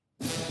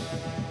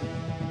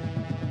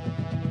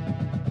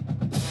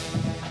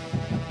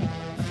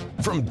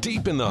From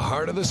deep in the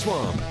heart of the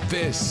swamp,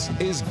 this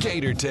is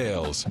Gator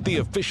Tales, the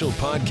official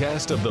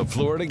podcast of the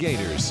Florida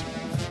Gators.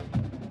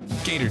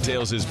 Gator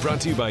Tales is brought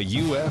to you by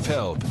UF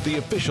Health, the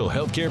official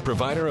healthcare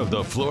provider of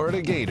the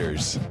Florida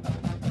Gators.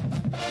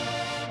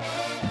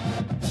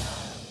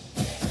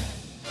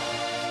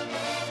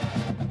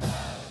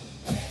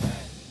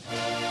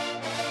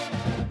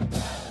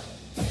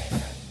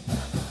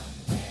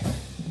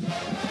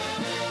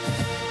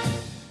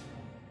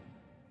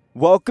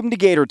 Welcome to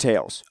Gator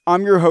Tales.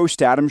 I'm your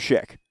host, Adam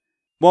Schick.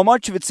 While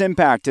much of its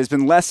impact has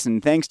been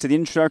lessened thanks to the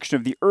introduction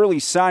of the early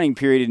signing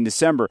period in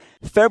December,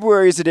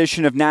 February's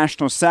edition of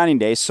National Signing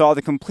Day saw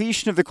the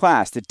completion of the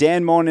class that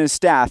Dan Mullen and his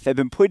staff have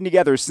been putting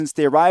together since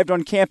they arrived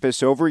on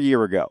campus over a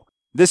year ago.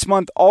 This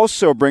month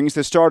also brings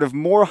the start of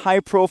more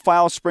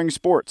high-profile spring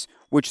sports,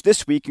 which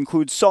this week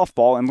includes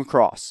softball and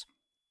lacrosse.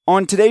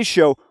 On today's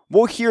show,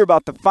 we'll hear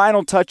about the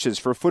final touches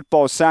for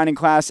football's signing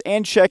class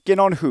and check in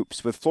on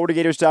hoops with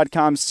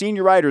FloridaGators.com's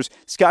senior writers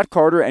Scott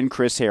Carter and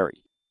Chris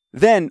Harry.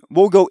 Then,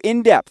 we'll go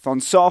in-depth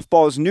on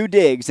softball's new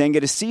digs and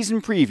get a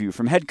season preview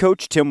from head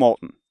coach Tim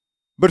Walton.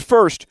 But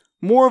first,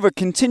 more of a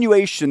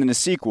continuation than a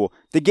sequel,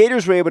 the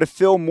Gators were able to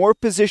fill more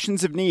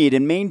positions of need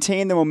and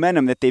maintain the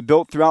momentum that they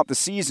built throughout the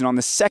season on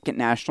the second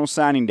National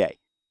Signing Day.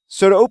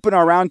 So to open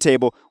our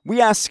roundtable, we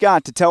asked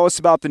Scott to tell us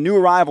about the new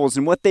arrivals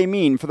and what they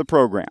mean for the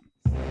program.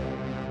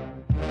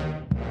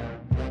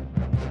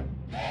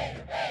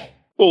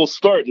 Well, we'll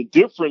start. The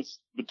difference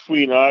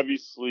between,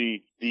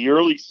 obviously, the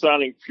early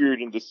signing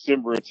period in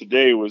December and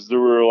today was there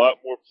were a lot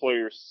more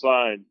players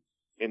signed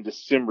in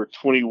December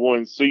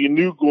 21. So you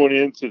knew going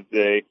into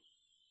today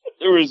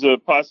there was a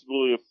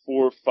possibility of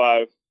 4 or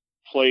 5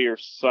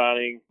 players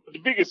signing. But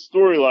the biggest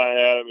storyline,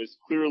 Adam, is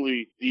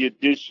clearly the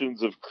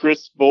additions of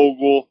Chris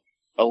Bogle,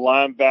 a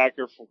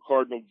linebacker from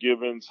Cardinal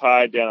Gibbons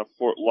High down in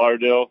Fort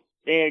Lauderdale,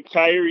 and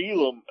Kaiir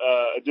Elam,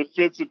 a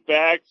defensive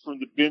back from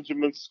the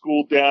Benjamin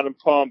School down in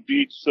Palm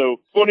Beach.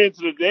 So going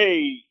into the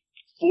day,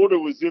 Florida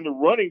was in the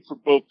running for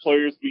both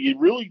players, but you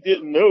really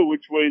didn't know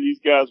which way these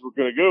guys were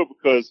going to go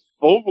because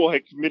Bogle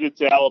had committed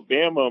to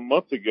Alabama a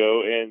month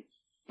ago, and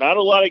not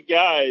a lot of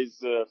guys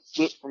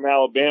flip from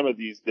Alabama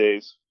these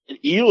days. And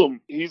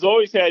Elam, he's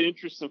always had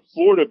interest in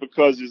Florida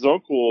because his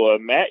uncle,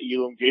 Matt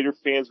Elam, Gator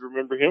fans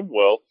remember him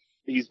well.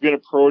 He's been a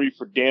priority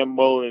for Dan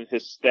Mullen and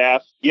his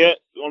staff. Yet,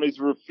 on his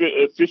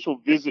official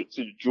visit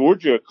to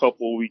Georgia a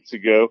couple of weeks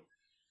ago,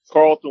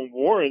 Carlton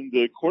Warren,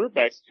 the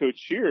quarterbacks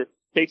coach here,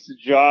 takes a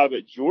job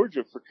at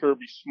Georgia for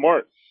Kirby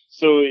Smart.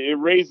 So it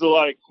raised a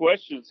lot of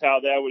questions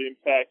how that would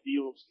impact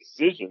Elam's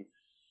decision.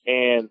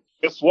 And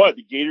guess what?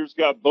 The Gators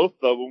got both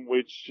of them,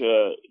 which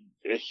a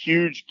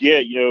huge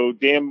get. You know,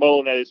 Dan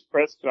Mullen at his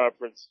press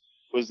conference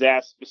was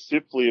asked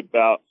specifically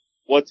about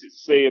what's it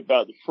say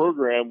about the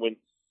program when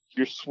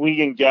you're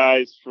swinging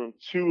guys from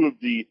two of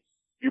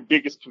your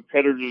biggest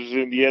competitors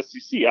in the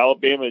SEC,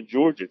 Alabama and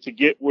Georgia, to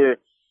get where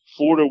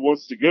Florida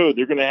wants to go.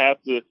 They're going to have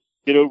to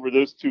get over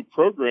those two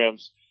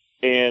programs.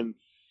 And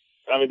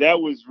I mean,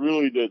 that was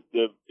really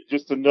the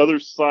just another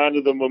sign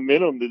of the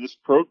momentum that this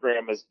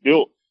program has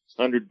built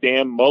under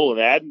Dan Mullen.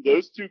 Adding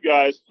those two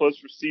guys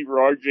plus receiver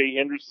RJ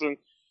Henderson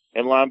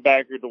and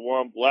linebacker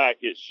DeJuan Black,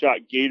 it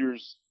shot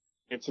Gators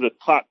into the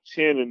top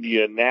 10 in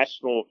the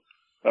national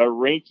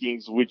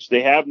rankings, which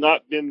they have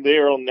not been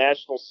there on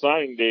National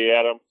Signing Day,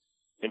 Adam,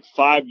 in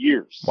 5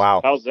 years.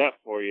 Wow. How's that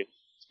for you?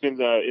 It's been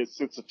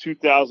since the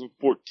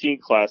 2014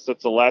 class.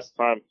 That's the last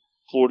time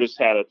Florida's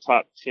had a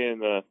top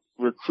 10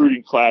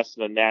 recruiting class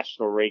in the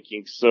national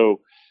rankings. So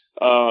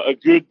a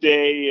good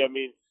day. I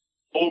mean,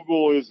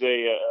 Bogle is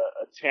a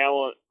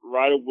talent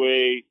right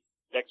away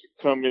that could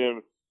come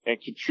in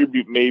and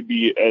contribute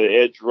maybe an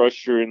edge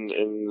rusher in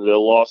the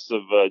loss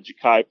of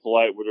Ja'Kai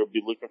Polite, where they'll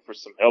be looking for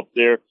some help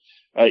there.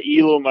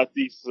 Elam, I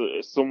think,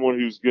 is someone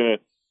who's going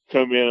to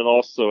come in and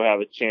also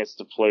have a chance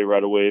to play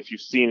right away. If you've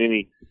seen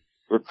any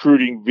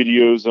recruiting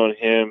videos on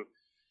him,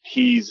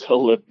 he's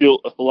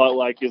built a lot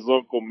like his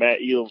uncle, Matt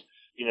Elam,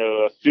 you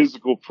know, a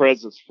physical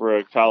presence for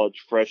a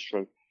college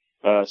freshman.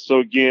 So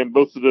again,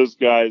 both of those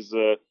guys,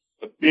 a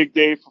big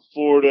day for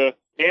Florida.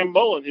 Dan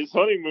Mullen, his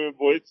honeymoon,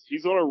 boy,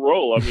 he's on a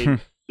roll. I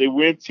mean, they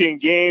win 10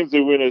 games.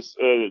 They win a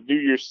New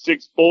Year's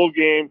Six bowl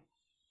game.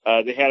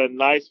 They had a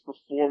nice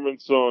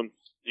performance on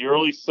the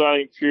early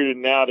signing period,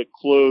 and now to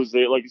close,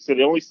 like I said,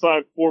 they only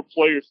signed 4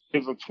 players,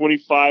 gives them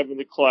 25 in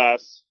the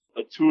class.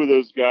 2 of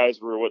those guys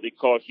were what they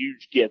call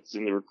huge gets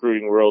in the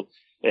recruiting world,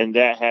 and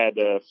that had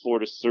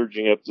Florida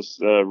surging up the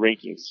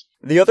rankings.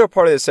 The other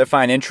part of this I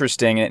find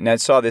interesting, and I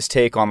saw this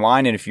take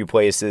online in a few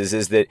places,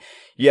 is that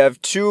you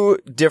have 2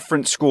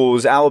 different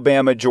schools,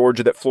 Alabama,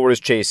 Georgia, that Florida's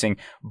chasing.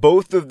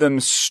 Both of them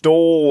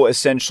stole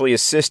essentially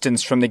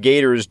assistance from the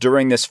Gators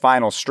during this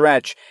final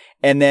stretch.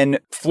 And then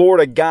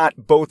Florida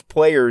got both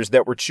players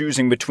that were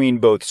choosing between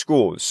both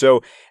schools.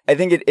 So I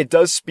think it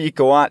does speak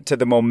a lot to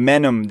the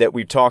momentum that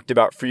we've talked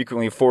about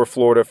frequently for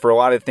Florida for a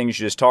lot of things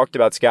you just talked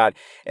about, Scott,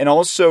 and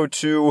also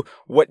to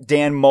what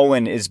Dan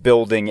Mullen is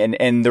building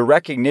and the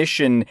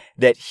recognition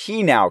that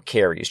he now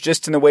carries,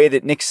 just in the way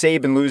that Nick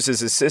Saban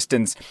loses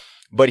assistants.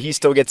 but he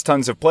still gets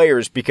tons of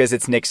players because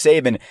it's Nick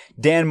Saban.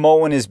 Dan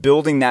Mullen is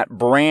building that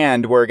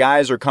brand where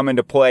guys are coming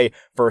to play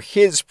for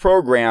his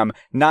program,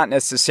 not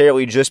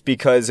necessarily just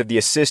because of the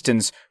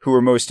assistants who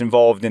are most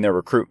involved in their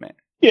recruitment.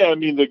 Yeah, I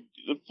mean, the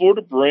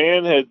Florida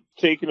brand had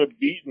taken a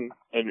beating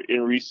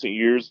in recent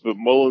years, but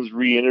Mullen's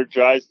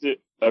re-energized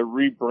it,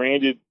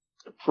 rebranded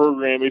the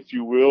program, if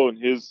you will, in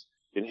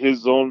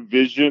his own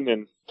vision.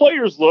 And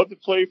players love to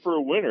play for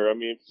a winner. I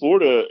mean,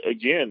 Florida,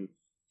 again,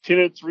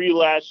 10-3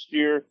 last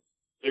year.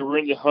 They were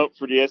in the hunt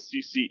for the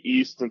SEC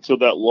East until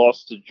that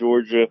loss to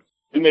Georgia.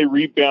 Then they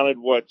rebounded,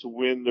 to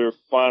win their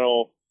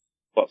final,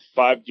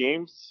 5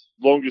 games?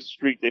 Longest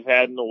streak they've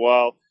had in a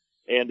while.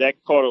 And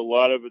that caught a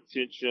lot of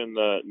attention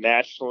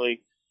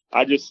nationally.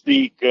 I just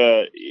think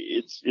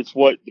it's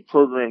what the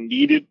program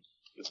needed.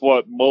 It's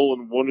what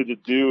Mullen wanted to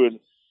do. And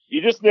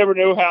you just never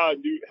know how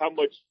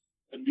much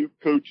a new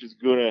coach is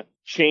going to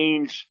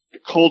change the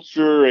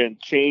culture and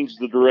change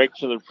the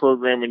direction of the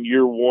program in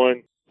year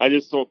one. I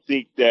just don't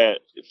think that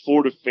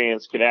Florida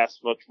fans can ask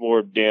much more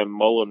of Dan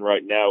Mullen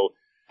right now,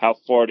 how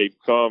far they've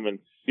come. And,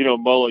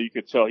 Mullen, you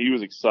could tell he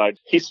was excited.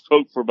 He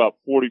spoke for about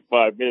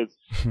 45 minutes.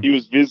 He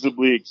was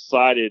visibly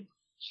excited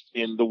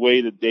in the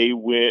way that they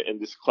went and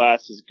this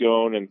class is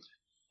going. And,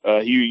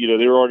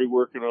 they're already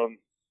working on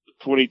the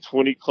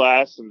 2020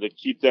 class and to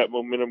keep that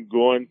momentum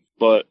going.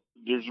 But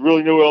there's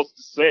really no else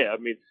to say. I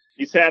mean,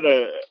 he's had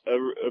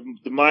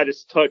the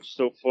Midas touch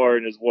so far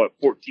in his,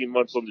 14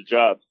 months on the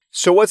job.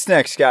 So what's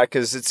next, Scott?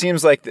 Because it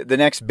seems like the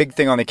next big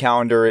thing on the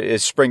calendar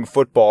is spring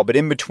football. But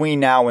in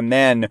between now and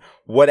then,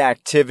 what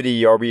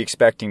activity are we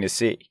expecting to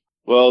see?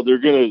 Well, they're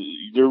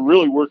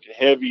really working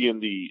heavy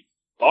in the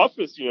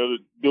office,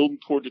 building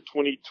toward the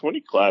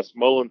 2020 class.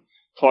 Mullen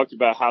talked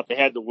about how they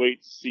had to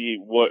wait to see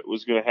what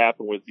was going to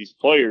happen with these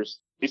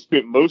players. They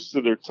spent most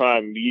of their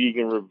time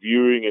meeting and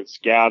reviewing and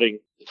scouting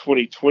the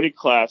 2020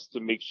 class to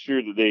make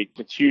sure that they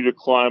continue to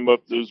climb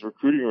up those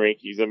recruiting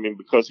rankings. I mean,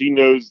 because he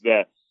knows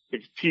that to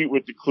compete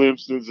with the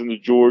Clemsons and the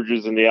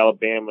Georgias and the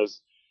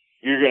Alabamas,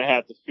 you're going to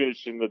have to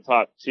finish in the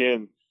top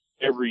 10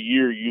 every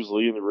year,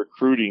 usually in the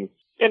recruiting.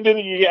 And then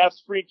you have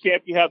spring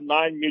camp, you have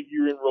 9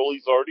 mid-year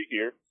enrollees already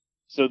here.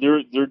 So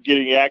they're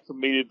getting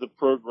acclimated to the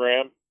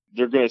program.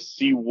 They're going to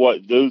see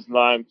what those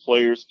 9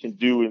 players can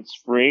do in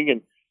spring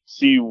and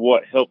see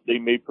what help they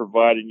may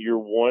provide in year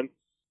one.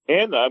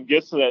 And I'm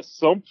guessing at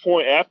some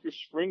point after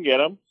spring at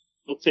them,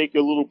 they'll take a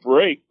little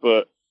break.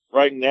 But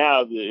right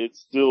now, it's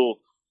still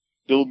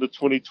building the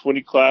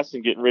 2020 class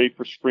and getting ready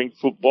for spring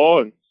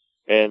football.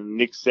 And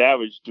Nick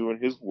Savage doing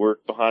his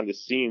work behind the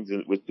scenes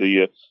with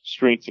the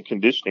strength and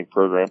conditioning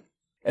program.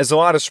 As a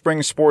lot of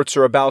spring sports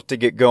are about to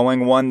get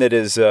going, one that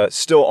is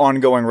still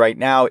ongoing right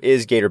now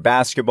is Gator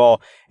basketball.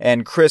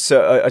 And Chris,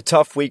 a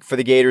tough week for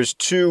the Gators.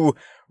 2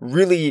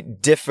 really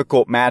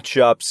difficult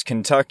matchups.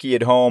 Kentucky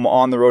at home,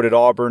 on the road at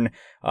Auburn.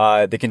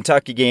 The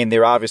Kentucky game,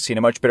 they're obviously in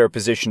a much better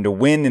position to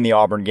win than the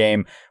Auburn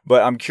game.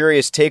 But I'm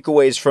curious,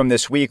 takeaways from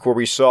this week where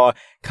we saw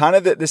kind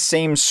of the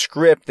same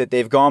script that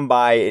they've gone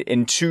by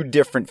in 2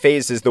 different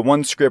phases. The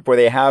one script where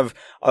they have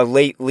a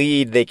late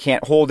lead, they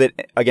can't hold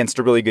it against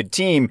a really good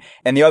team.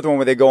 And the other one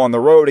where they go on the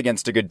road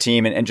against a good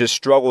team and just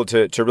struggle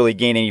to really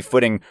gain any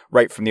footing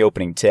right from the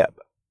opening tip.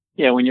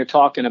 Yeah, when you're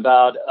talking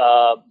about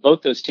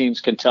both those teams,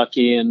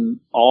 Kentucky and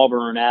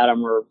Auburn,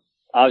 Adam, are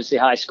obviously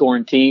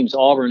high-scoring teams.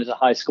 Auburn is a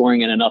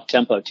high-scoring and enough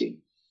tempo team.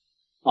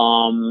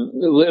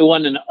 It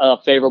wasn't a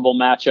favorable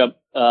matchup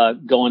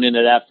going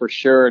into that for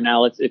sure.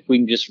 Now, if we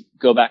can just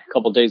go back a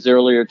couple of days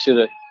earlier to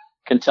the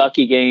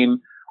Kentucky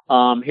game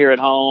here at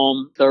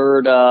home,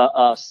 third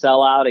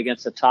sellout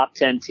against a top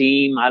 10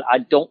 team. I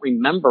don't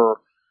remember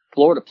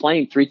Florida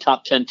playing 3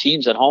 top 10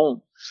 teams at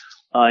home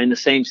in the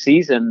same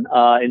season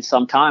in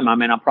some time. I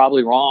mean, I'm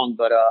probably wrong,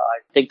 but I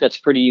think that's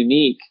pretty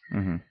unique.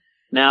 Mm-hmm.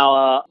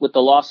 Now, with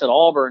the loss at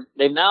Auburn,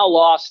 they've now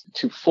lost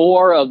to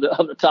 4 of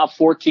the top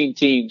 14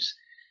 teams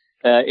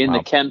in the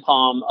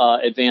KenPom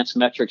advanced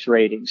metrics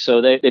rating.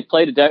 So they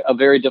played a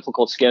very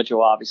difficult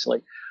schedule,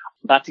 obviously.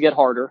 About to get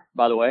harder,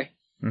 by the way.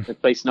 They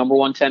face number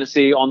 1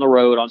 Tennessee on the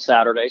road on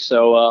Saturday.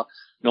 So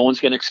no one's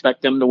going to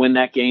expect them to win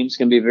that game. It's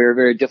going to be a very,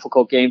 very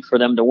difficult game for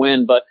them to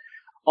win. But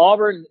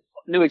Auburn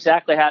knew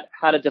exactly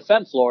how to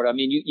defend Florida. I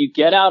mean, you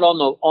get out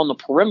on the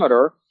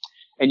perimeter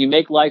and you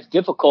make life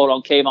difficult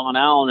on Kayvon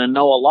Allen and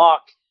Noah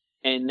Locke.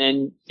 And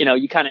then,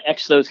 you kind of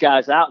X those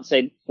guys out and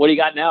say, what do you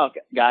got now,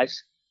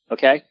 guys?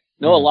 Okay.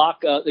 Noah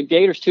Locke, the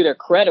Gators, to their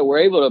credit, were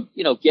able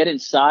to, get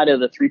inside of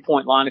the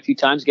 3-point line a few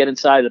times, get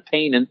inside of the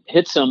paint and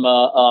hit some,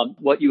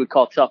 what you would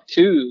call tough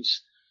 2s.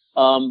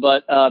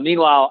 But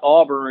meanwhile,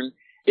 Auburn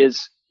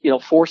is,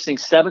 forcing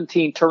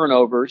 17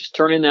 turnovers,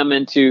 turning them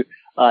into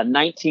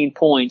 19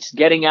 points,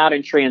 getting out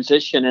in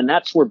transition. And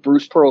that's where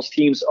Bruce Pearl's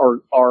teams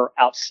are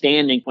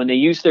outstanding when they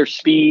use their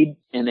speed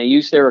and they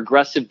use their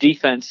aggressive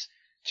defense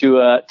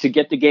to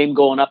get the game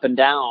going up and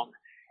down.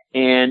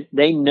 And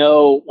they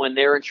know when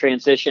they're in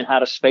transition how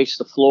to space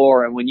the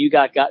floor. And when you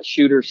got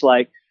shooters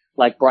like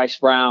Bryce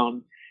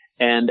Brown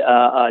and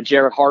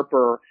Jared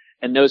Harper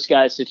and those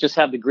guys that just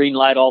have the green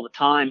light all the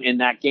time in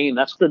that game,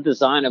 that's the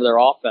design of their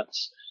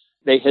offense.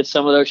 They hit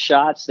some of those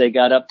shots. They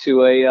got up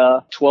to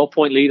a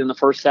 12-point lead in the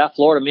first half.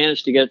 Florida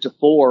managed to get it to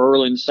 4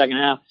 early in the second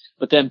half,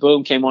 but then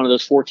boom, came one of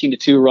those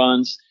 14-2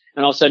 runs,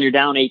 and all of a sudden you're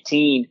down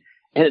 18.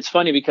 And it's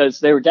funny because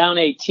they were down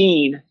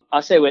 18,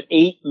 I say with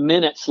 8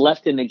 minutes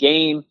left in the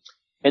game,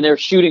 and they're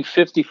shooting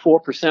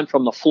 54%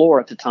 from the floor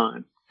at the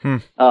time.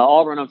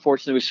 Auburn,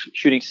 unfortunately, was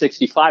shooting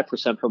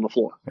 65% from the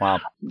floor. Wow.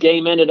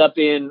 Game ended up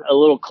being a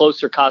little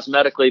closer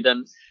cosmetically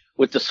than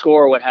with the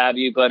score or what have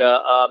you. But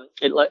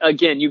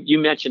again, you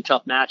mentioned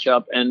tough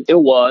matchup, and it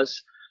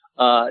was.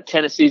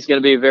 Tennessee's going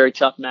to be a very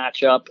tough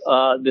matchup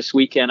this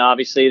weekend.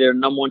 Obviously, they're the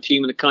number 1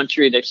 team in the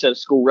country. They've set a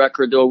school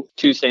record though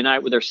Tuesday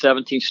night with their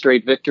 17th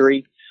straight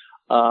victory.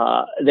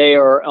 They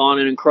are on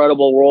an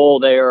incredible roll.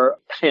 They are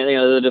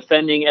the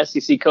defending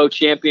SEC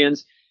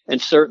co-champions, and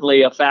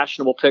certainly a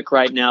fashionable pick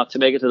right now to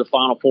make it to the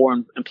Final Four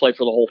and play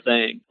for the whole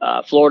thing.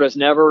 Florida's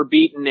never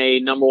beaten a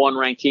number 1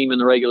 ranked team in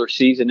the regular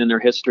season in their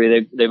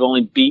history. They've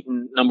only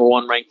beaten number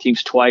 1 ranked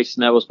teams twice,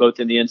 and that was both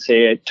in the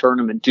NCAA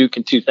tournament, Duke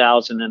in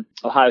 2000 and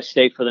Ohio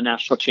State for the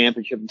national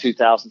championship in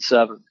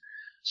 2007.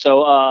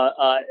 So,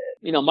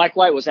 Mike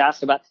White was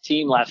asked about the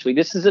team last week.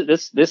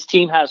 This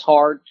team has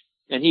heart,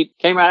 and he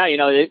came right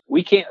out.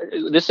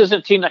 This isn't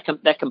a team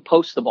that can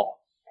post the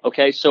ball.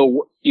 Okay,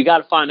 so you got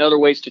to find other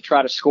ways to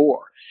try to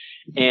score.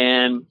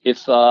 And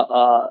if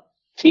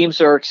teams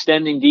are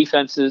extending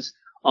defenses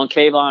on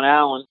Kayvon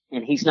Allen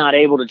and he's not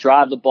able to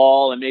drive the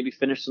ball and maybe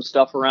finish some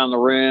stuff around the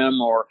rim,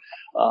 or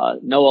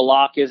Noah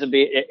Locke isn't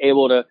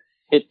able to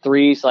hit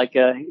threes like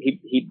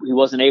he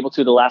wasn't able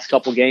to the last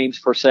couple games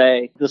per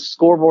se, the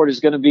scoreboard is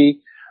going to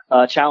be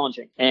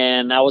challenging.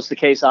 And that was the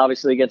case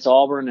obviously against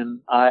Auburn, and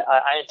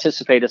I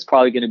anticipate it's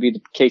probably going to be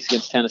the case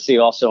against Tennessee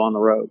also on the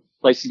road.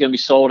 Place is going to be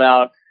sold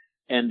out.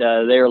 And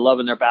they are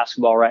loving their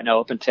basketball right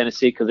now up in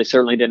Tennessee because they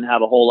certainly didn't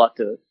have a whole lot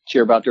to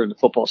cheer about during the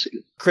football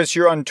season. Chris,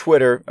 you're on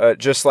Twitter,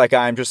 just like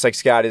I am, just like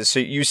Scott is. So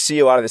you see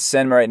a lot of the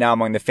sentiment right now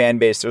among the fan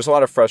base. There's a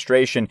lot of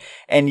frustration.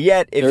 And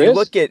yet, if you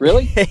look at...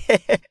 Really?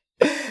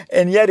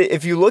 And yet,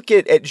 if you look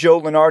at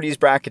Joe Lunardi's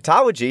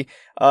bracketology,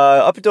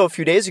 up until a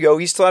few days ago,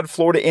 he still had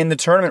Florida in the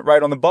tournament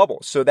right on the bubble.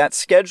 So that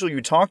schedule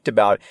you talked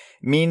about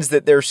means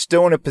that they're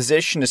still in a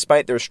position,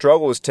 despite their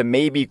struggles, to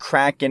maybe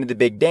crack into the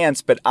big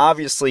dance. But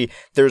obviously,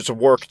 there's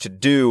work to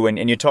do.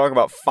 And you talk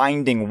about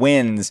finding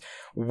wins.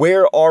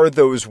 Where are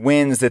those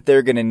wins that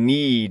they're going to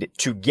need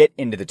to get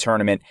into the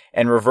tournament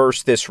and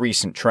reverse this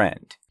recent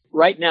trend?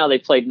 Right now, they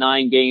played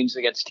 9 games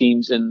against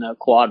teams in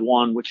Quad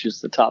 1, which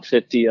is the top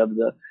 50 of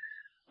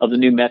the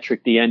new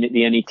metric, the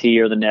NET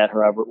or the net,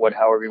 however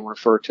you want to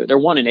refer to it. They're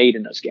 1-8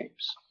 in those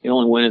games. The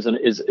only win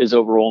is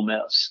over Ole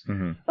Miss.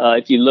 Mm-hmm.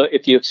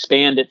 If you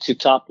expand it to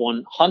top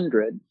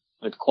 100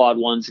 with Quad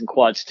 1s and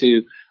Quads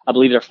 2, I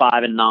believe they're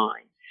 5-9.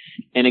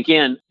 And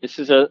again, this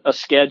is a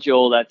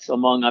schedule that's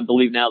among, I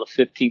believe now,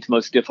 the 15th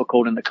most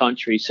difficult in the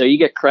country. So you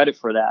get credit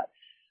for that,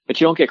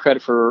 but you don't get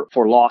credit for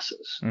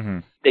losses. Mm-hmm.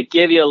 They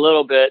give you a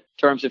little bit in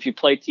terms of if you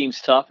play teams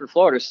tough, and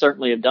Florida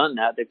certainly have done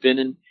that. They've been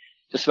in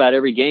just about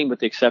every game with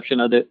the exception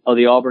of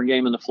the Auburn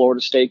game and the Florida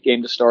State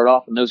game to start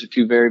off. And those are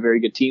 2 very, very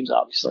good teams,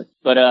 obviously.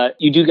 But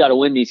you do got to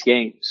win these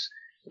games,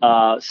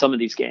 some of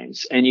these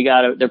games. And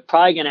they're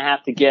probably going to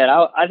have to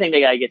I think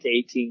they got to get to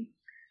 18.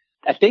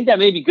 I think that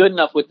may be good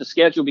enough with the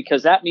schedule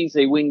because that means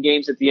they win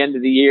games at the end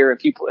of the year.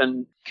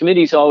 And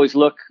committees always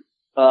look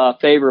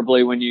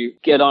favorably when you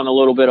get on a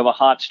little bit of a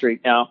hot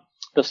streak. Now,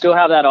 they'll still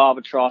have that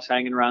albatross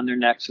hanging around their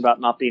necks about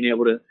not being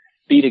able to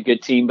beat a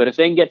good team. But if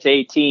they can get to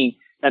 18,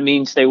 that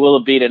means they will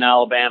have beat an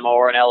Alabama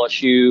or an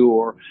LSU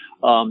or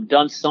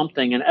done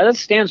something. And as it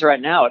stands right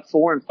now at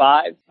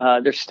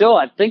 4-5, they're still,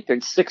 I think they're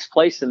in 6th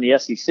place in the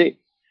SEC.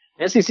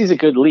 The SEC is a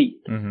good lead.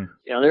 Mm-hmm.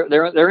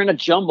 They're in a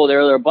jumble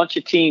there. There are a bunch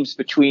of teams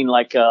between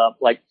like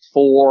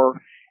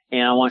 4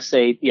 and I want to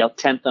say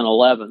 10th and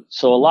 11th.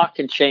 So a lot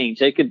can change.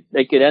 They could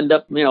end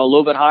up a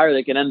little bit higher.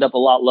 They could end up a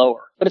lot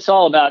lower. But it's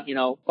all about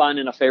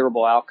finding a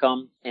favorable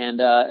outcome. And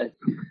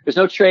there's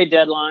no trade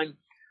deadline.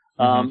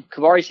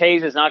 Kavaris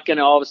Hayes is not going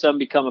to all of a sudden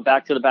become a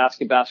back to the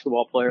basket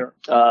basketball player.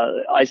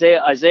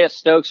 Isaiah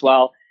Stokes,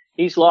 while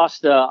he's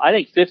lost, I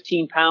think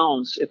 15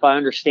 pounds, if I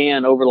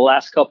understand, over the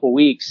last couple of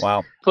weeks.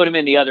 Wow. Put him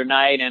in the other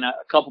night and a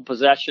couple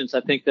possessions.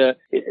 I think there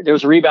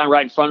was a rebound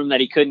right in front of him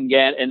that he couldn't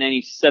get. And then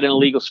he set an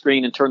illegal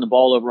screen and turned the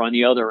ball over on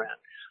the other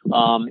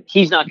end.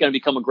 He's not going to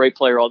become a great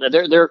player all day.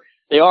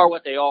 They are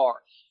what they are.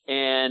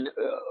 And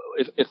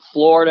if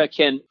Florida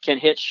can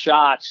hit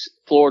shots,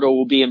 Florida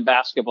will be in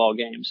basketball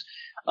games.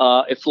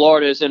 If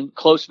Florida is in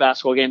close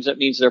basketball games, that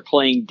means they're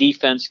playing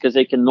defense because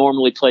they can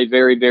normally play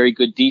very, very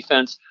good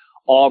defense.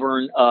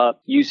 Auburn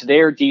used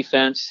their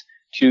defense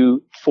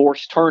to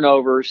force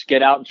turnovers,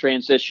 get out in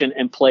transition,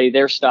 and play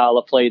their style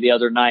of play the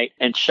other night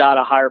and shot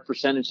a higher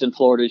percentage than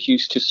Florida is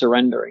used to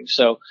surrendering.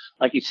 So,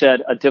 like you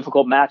said, a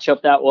difficult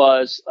matchup that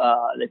was.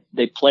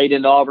 They played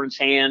into Auburn's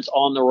hands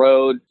on the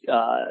road.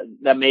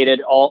 That made it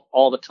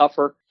all the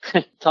tougher.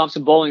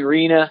 Thompson Bowling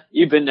Arena,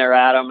 you've been there,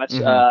 Adam.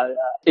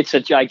 It's a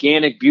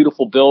gigantic,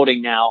 beautiful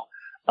building now,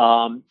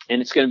 and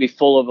it's going to be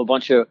full of a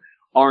bunch of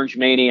orange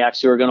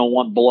maniacs who are going to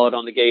want blood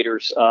on the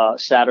Gators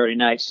Saturday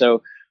night.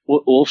 So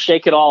we'll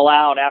shake it all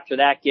out after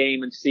that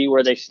game and see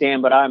where they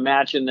stand. But I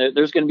imagine that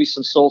there's going to be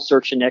some soul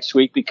searching next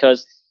week,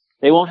 because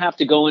they won't have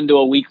to go into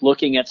a week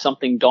looking at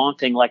something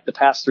daunting like the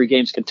past 3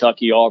 games: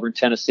 Kentucky, Auburn,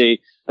 Tennessee.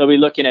 They'll be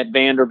looking at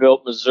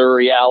Vanderbilt,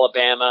 Missouri,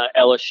 Alabama,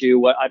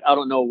 LSU. I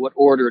don't know what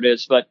order it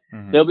is, but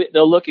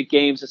they'll look at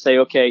games and say,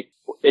 okay,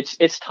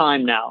 it's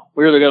time now.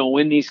 We're either going to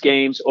win these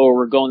games, or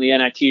we're going to the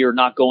NIT, or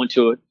not going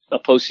to a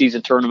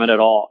postseason tournament at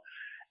all.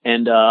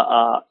 And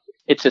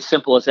it's as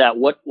simple as that.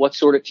 What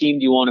sort of team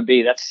do you want to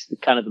be? That's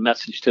kind of the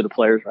message to the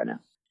players right now.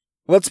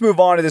 Let's move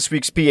on to this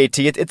week's PAT.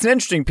 It's an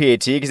interesting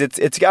PAT because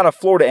it's got a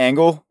Florida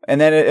angle,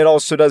 and then it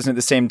also doesn't at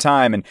the same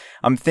time. And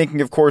I'm thinking,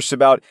 of course,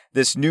 about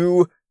this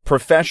new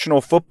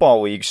professional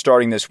football league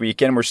starting this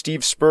weekend, where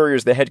Steve Spurrier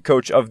is the head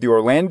coach of the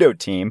Orlando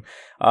team.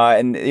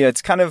 And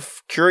it's kind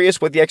of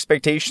curious what the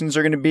expectations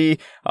are going to be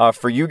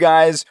for you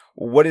guys.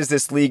 What is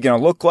this league going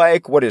to look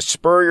like? What does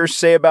Spurrier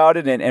say about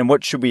it? And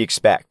what should we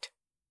expect?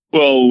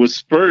 Well, with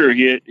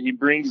Spurrier, he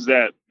brings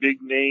that big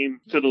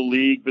name to the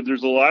league, but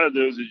there's a lot of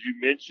those, as you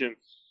mentioned.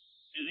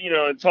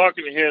 And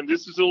talking to him,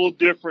 this is a little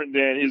different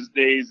than his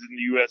days in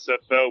the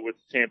USFL with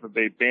the Tampa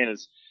Bay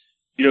Bandits.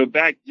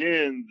 Back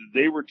then,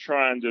 they were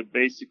trying to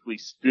basically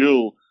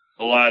steal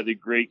a lot of the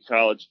great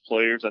college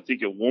players. I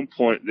think at one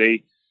point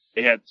they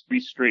had 3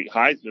 straight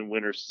Heisman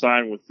winners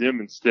sign with them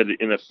instead of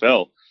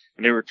NFL,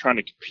 and they were trying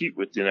to compete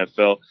with the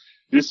NFL.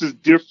 This is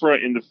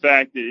different in the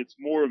fact that it's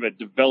more of a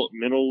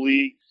developmental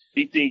league.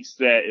 He thinks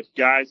that if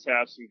guys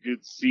have some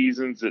good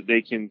seasons, that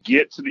they can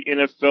get to the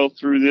NFL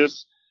through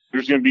this.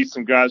 There's going to be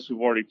some guys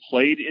who've already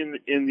played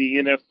in the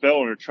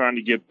NFL and are trying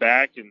to get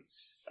back. And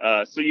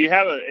so you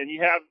have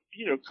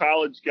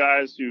college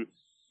guys who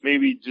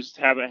maybe just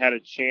haven't had a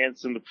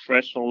chance in the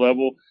professional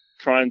level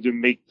trying to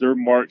make their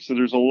mark. So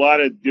there's a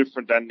lot of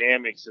different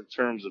dynamics in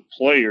terms of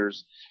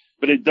players,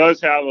 but it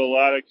does have a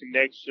lot of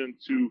connection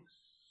to,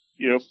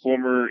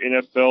 former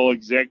NFL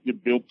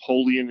executive Bill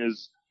Polian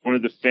is one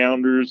of the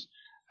founders.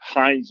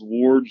 Hines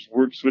Ward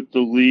works with the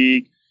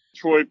league.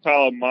 Troy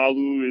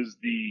Polamalu is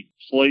the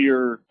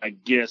player, I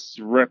guess,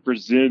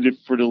 representative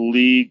for the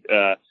league.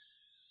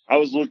 I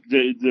was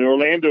looking, the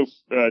Orlando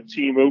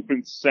team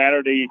opened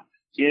Saturday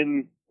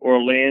in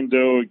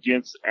Orlando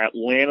against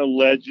Atlanta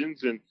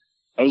Legends, and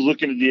I was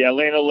looking at the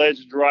Atlanta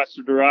Legends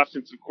roster. Their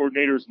offensive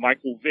coordinator is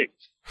Michael Vick.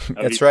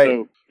 That's right.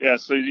 So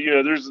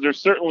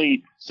there's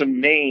certainly some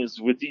names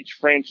with each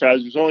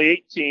franchise. There's only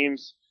 8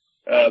 teams,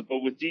 but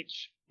with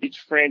each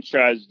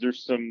franchise,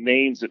 there's some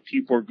names that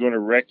people are going to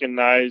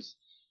recognize.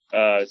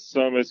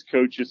 Some as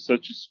coaches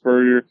such as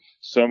Spurrier,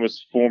 some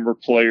as former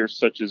players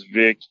such as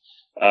Vick.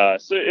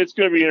 So it's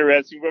going to be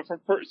interesting. But from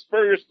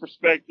Spurrier's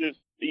perspective,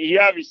 he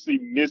obviously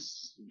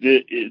missed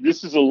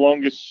this is the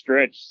longest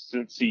stretch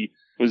since he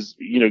was,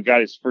 got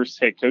his first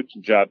head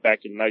coaching job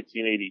back in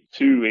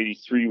 1982,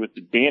 83 with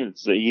the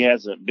Bandits, that he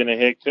hasn't been a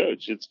head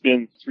coach. It's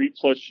been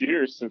 3+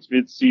 years since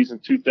mid-season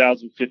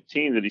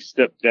 2015 that he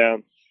stepped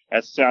down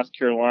at South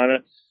Carolina.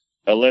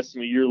 Less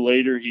than a year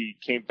later, he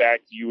came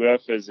back to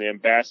UF as the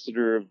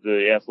ambassador of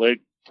the athletic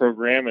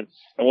program. And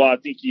while I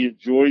think he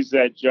enjoys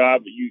that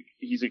job,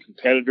 he's a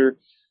competitor.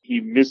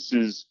 He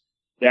misses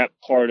that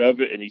part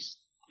of it. And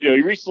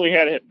he recently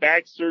had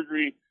back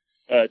surgery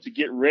to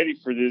get ready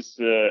for this.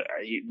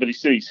 But he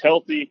said he's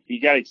healthy. He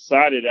got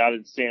excited out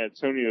in San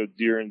Antonio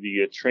during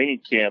the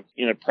training camp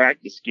in a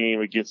practice game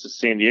against the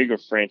San Diego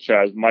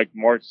franchise. Mike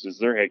Martz is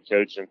their head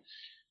coach. And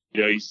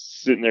he's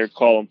sitting there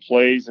calling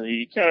plays, and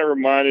he kind of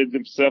reminded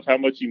himself how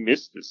much he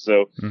missed it.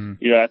 So,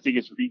 I think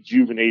it's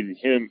rejuvenated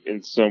him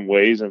in some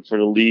ways. And for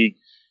the league,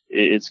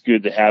 it's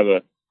good to have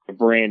a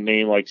brand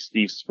name like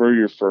Steve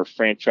Spurrier for a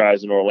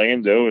franchise in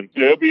Orlando. And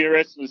it'll be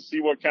interesting to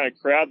see what kind of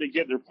crowd they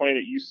get. They're playing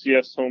at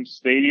UCF's home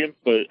stadium,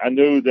 but I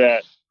know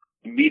that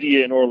the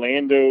media in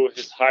Orlando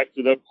has hyped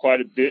it up quite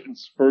a bit, and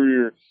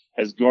Spurrier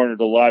has garnered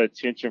a lot of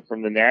attention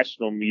from the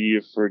national media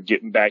for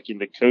getting back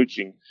into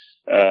coaching.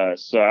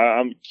 So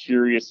I'm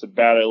curious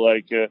about it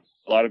like a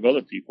lot of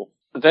other people.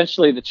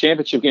 Eventually, the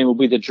championship game will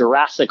be the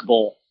Jurassic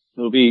Bowl.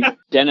 It will be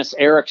Dennis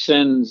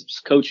Erickson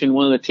coaching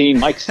one of the team.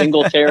 Mike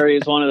Singletary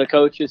is one of the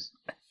coaches.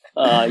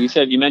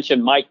 You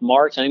mentioned Mike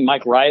Martz. I think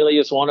Mike Riley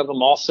is one of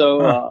them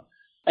also.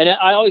 And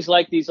I always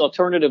like these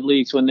alternative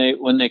leagues when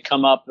they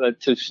come up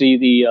to see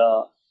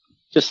the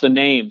just the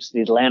names: the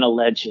Atlanta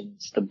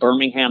Legends, the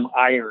Birmingham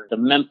Iron, the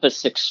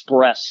Memphis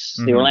Express,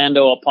 the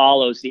Orlando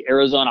Apollos, the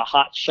Arizona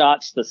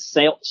Hotshots, the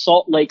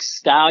Salt Lake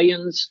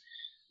Stallions,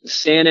 the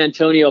San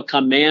Antonio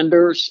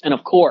Commanders, and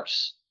of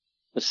course,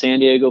 the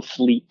San Diego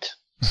Fleet.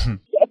 I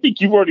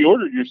think you've already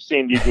ordered your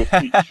San Diego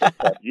Fleet shirt,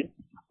 haven't you?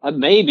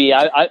 Maybe.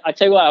 I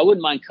tell you what, I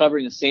wouldn't mind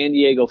covering the San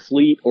Diego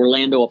Fleet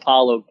Orlando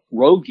Apollo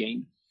road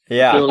game.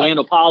 Yeah. If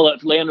Orlando Apollo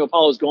is going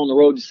on the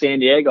road to San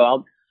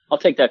Diego, I'll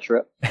take that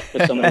trip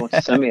if somebody wants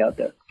to send me out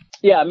there.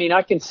 Yeah, I mean,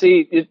 I can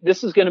see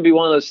this is going to be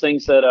one of those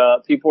things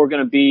that people are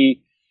going to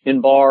be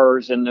in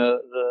bars, and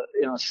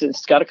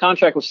it's got a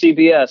contract with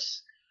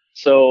CBS,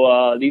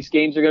 so these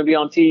games are going to be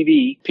on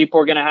TV. People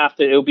are going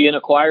to it'll be an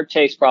acquired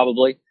taste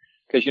probably,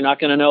 because you're not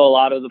going to know a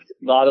lot of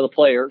the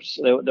players.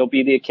 There'll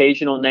be the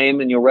occasional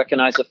name, and you'll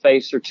recognize a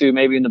face or two,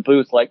 maybe in the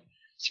booth, like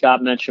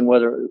Scott mentioned,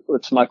 whether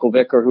it's Michael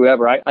Vick or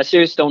whoever. I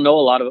seriously don't know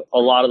a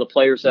lot of the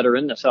players that are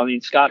in this. I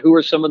mean, Scott, who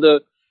are some of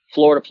the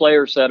Florida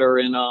players that are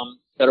in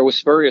that are with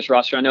Spurrier's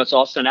roster? I know it's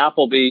Austin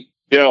Appleby.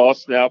 Yeah,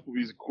 Austin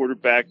Appleby's a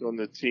quarterback on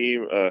the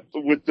team.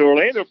 With the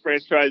Orlando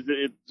franchise,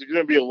 there's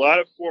going to be a lot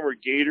of former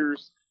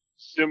Gators,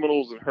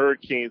 Seminoles, and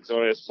Hurricanes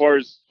on it. As far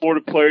as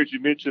Florida players,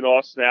 you mentioned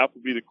Austin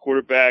Appleby, the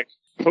quarterback.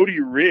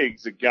 Cody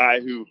Riggs, a guy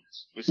who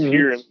was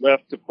here and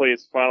left to play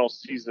his final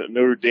season at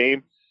Notre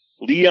Dame.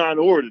 Leon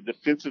Orr, the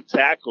defensive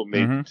tackle,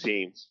 made the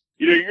team.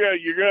 You know,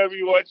 you're gonna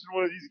be watching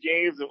one of these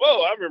games and,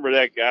 whoa, I remember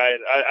that guy.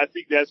 And I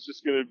think that's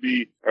just going to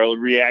be a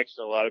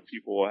reaction a lot of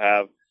people will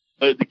have.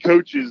 The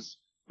coaches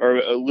are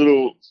a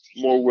little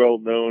more well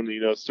known. You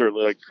know,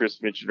 certainly like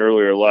Chris mentioned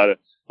earlier, a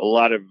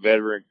lot of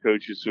veteran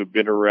coaches who have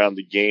been around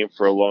the game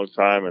for a long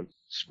time, and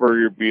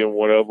Spurrier being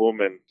one of them.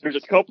 And there's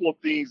a couple of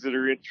things that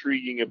are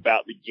intriguing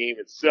about the game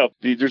itself.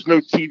 There's no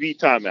TV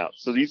timeout,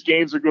 so these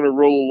games are going to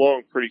roll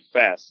along pretty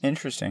fast.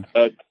 Interesting.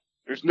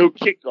 There's no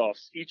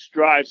kickoffs. Each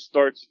drive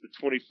starts at the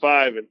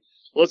 25, and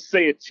let's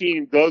say a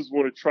team does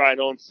want to try an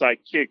onside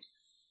kick.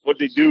 What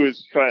they do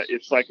is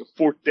it's like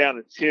a 4th down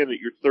and 10 at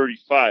your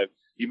 35.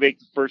 You make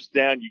the first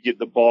down, you get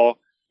the ball.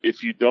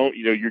 If you don't,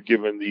 you know, you're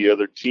giving the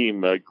other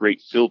team a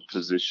great field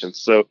position.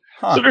 So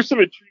there's some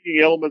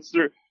intriguing elements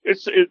there.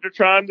 They're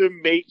trying to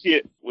make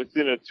it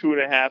within a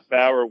 2.5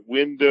 hour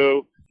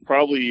window.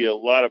 Probably a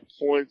lot of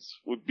points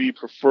would be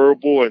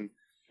preferable.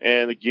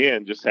 And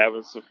again, just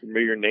having some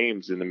familiar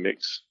names in the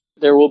mix.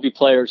 There will be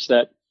players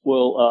that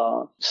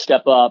will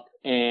step up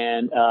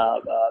and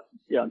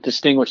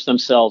distinguish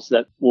themselves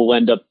that will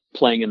end up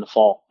playing in the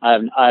fall. I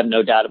have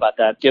no doubt about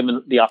that.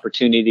 Given the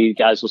opportunity,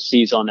 guys will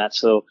seize on that.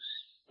 So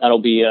that'll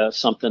be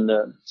something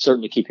to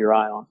certainly keep your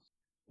eye on.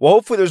 Well,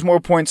 hopefully there's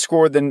more points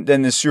scored than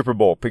the Super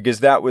Bowl, because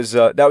that was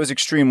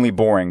extremely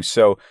boring.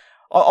 So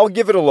I'll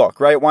give it a look,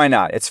 right? Why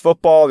not? It's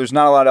football. There's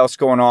not a lot else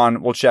going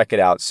on. We'll check it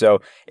out.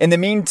 So in the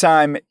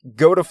meantime,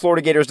 go to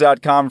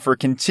FloridaGators.com for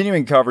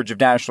continuing coverage of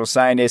National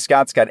Signing Day.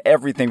 Scott's got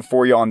everything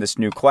for you on this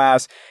new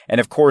class.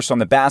 And of course, on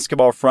the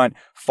basketball front,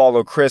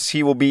 follow Chris.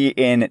 He will be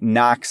in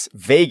Knox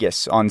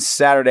Vegas on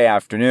Saturday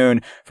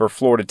afternoon for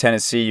Florida,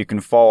 Tennessee. You can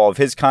follow all of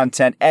his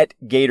content at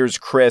Gators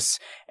Chris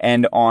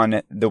and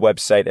on the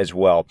website as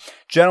well.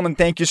 Gentlemen,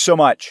 thank you so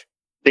much.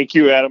 Thank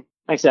you, Adam.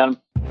 Thanks, Adam.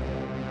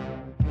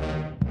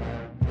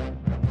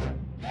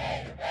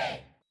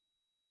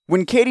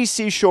 When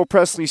KDC Show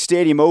Presley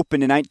Stadium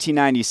opened in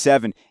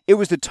 1997, it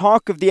was the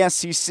talk of the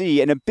SEC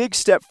and a big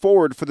step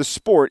forward for the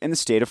sport in the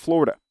state of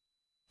Florida.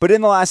 But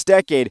in the last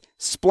decade,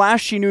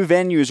 splashy new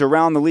venues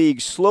around the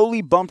league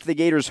slowly bumped the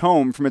Gators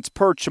home from its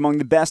perch among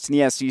the best in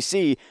the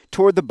SEC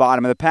toward the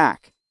bottom of the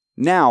pack.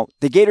 Now,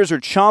 the Gators are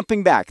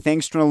chomping back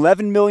thanks to an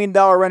 $11 million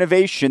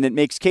renovation that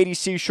makes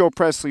KDC Show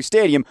Presley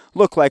Stadium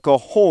look like a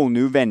whole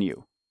new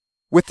venue.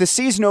 With the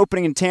season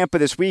opening in Tampa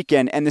this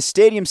weekend and the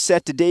stadium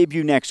set to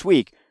debut next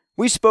week,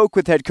 we spoke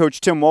with head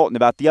coach Tim Walton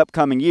about the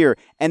upcoming year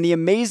and the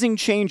amazing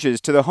changes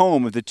to the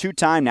home of the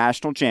two-time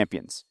national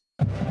champions.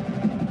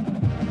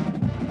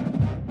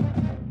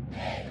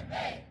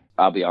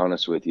 I'll be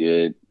honest with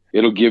you,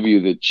 it'll give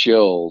you the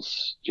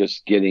chills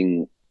just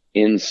getting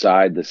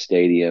inside the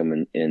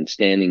stadium and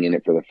standing in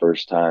it for the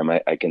first time.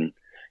 I can,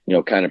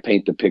 kind of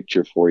paint the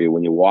picture for you.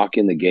 When you walk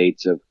in the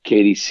gates of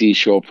KDC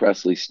Show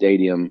Presley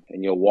Stadium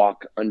and you'll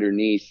walk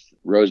underneath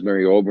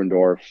Rosemary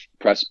Oberndorf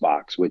press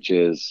box, which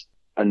is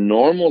a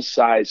normal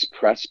size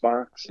press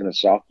box in a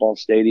softball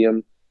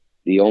stadium.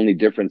 The only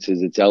difference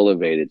is it's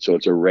elevated. So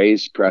it's a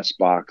raised press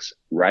box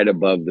right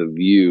above the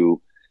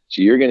view.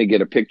 So you're going to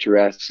get a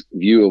picturesque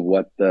view of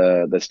what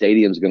the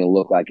stadium's going to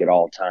look like at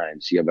all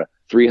times. You have a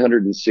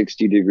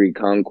 360-degree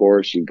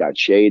concourse. You've got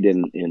shade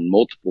in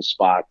multiple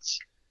spots.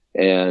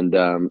 And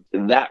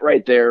that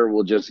right there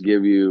will just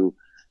give you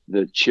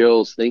the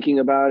chills thinking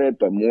about it.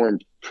 But more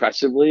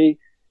impressively,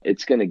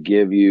 it's going to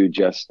give you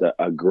just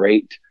a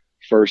great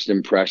first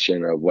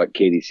impression of what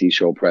KDC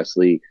Show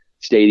Presley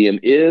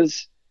Stadium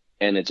is.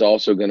 And it's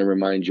also going to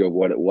remind you of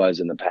what it was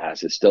in the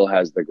past. It still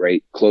has the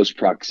great close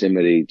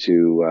proximity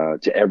to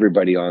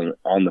everybody on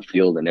the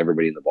field and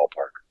everybody in the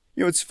ballpark.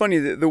 It's funny,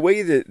 the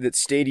way that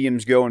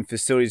stadiums go and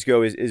facilities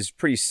go is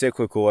pretty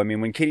cyclical. I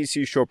mean, when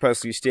KDC Show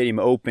Presley Stadium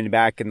opened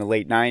back in the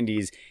late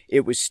 90s,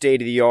 it was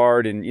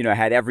state-of-the-art and,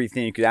 had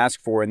everything you could ask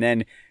for. And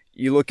then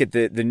you look at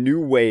the new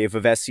wave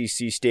of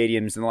SEC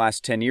stadiums in the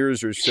last 10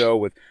 years or so,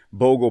 with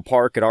Bogle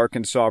Park at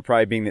Arkansas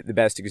probably being the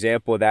best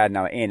example of that.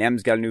 Now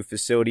A&M's got a new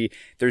facility.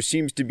 There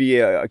seems to be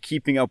a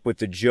keeping up with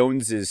the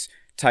Joneses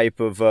type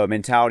of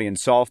mentality in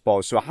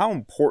softball. So how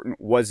important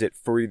was it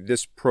for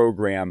this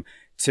program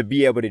to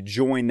be able to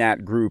join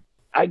that group?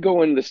 I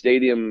go into the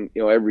stadium,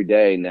 every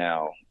day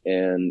now,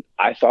 and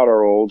I thought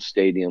our old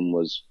stadium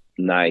was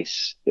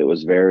nice. It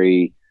was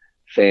very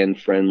fan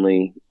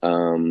friendly.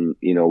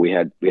 We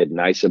had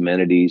nice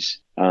amenities.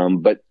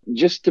 But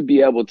just to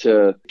be able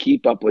to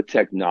keep up with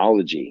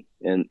technology,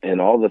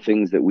 and all the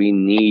things that we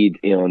need,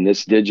 in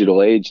this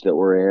digital age that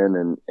we're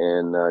in,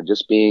 and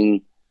just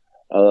being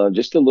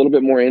just a little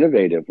bit more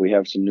innovative. We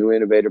have some new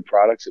innovative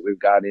products that we've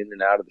got in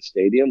and out of the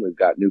stadium. We've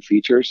got new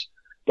features,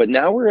 but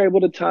now we're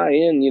able to tie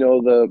in,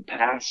 the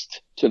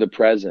past to the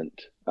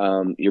present.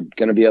 You're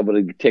going to be able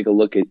to take a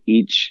look at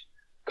each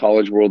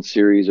College World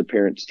Series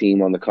appearance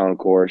team on the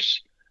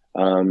concourse.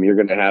 You're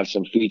going to have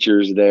some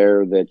features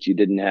there that you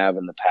didn't have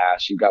in the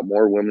past. You've got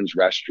more women's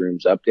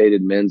restrooms,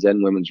 updated men's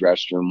and women's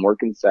restroom, more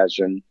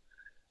concession.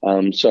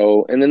 And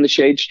then the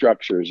shade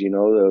structures,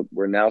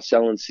 we're now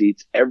selling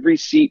seats. Every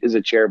seat is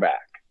a chair back.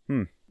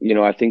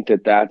 I think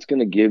that's going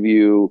to give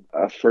you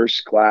a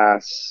first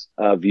class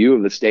view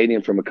of the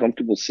stadium from a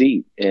comfortable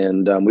seat.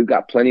 And we've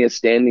got plenty of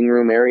standing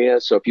room area.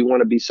 So if you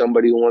want to be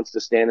somebody who wants to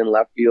stand in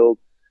left field,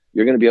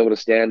 you're going to be able to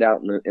stand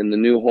out in the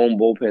new home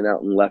bullpen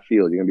out in left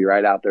field. You're going to be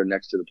right out there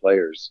next to the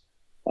players.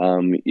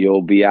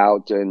 You'll be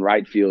out in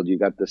right field. You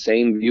got the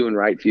same view in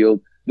right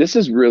field. This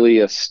is really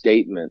a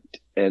statement,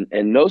 and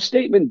no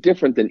statement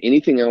different than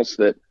anything else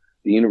that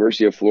the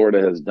University of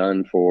Florida has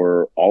done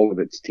for all of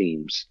its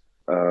teams.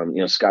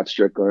 Scott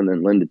Strickland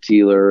and Linda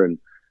Teeler and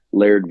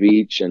Laird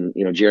Veach and,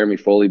 Jeremy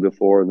Foley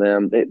before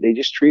them. They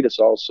just treat us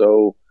all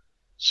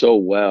so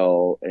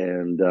well,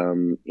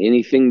 and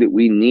anything that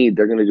we need,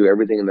 they're going to do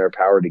everything in their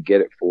power to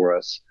get it for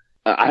us.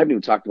 I haven't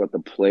even talked about the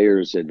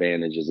players'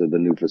 advantages of the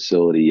new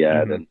facility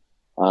yet, and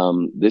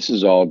this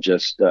is all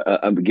just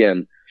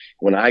again,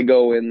 when I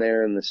go in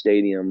there in the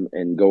stadium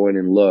and go in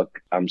and look,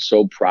 I'm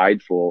so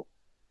prideful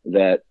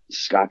that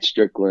Scott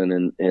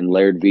Strickland and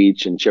Laird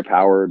Veach and Chip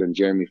Howard and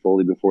Jeremy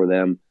Foley before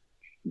them,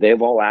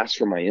 they've all asked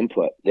for my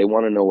input. They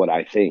want to know what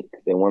I think.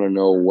 They want to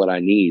know what I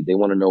need. They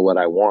want to know what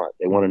I want.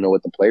 They want to know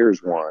what the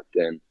players want.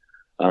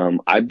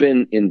 And I've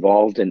been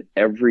involved in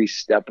every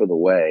step of the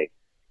way.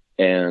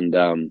 And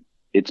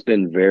it's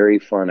been very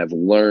fun. I've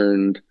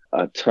learned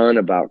a ton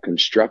about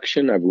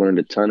construction. I've learned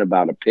a ton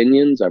about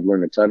opinions. I've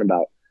learned a ton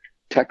about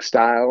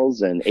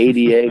textiles and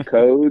ADA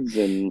codes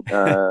and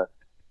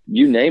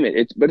you name it.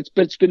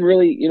 It's been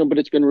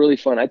really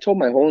fun. I told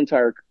my whole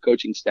entire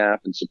coaching staff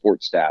and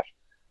support staff,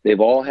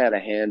 they've all had a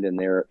hand in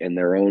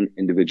their own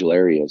individual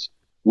areas.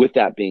 With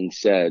that being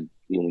said,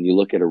 when you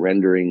look at a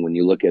rendering, when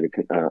you look at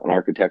an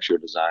architectural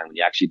design, when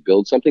you actually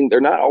build something, they're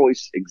not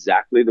always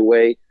exactly the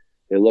way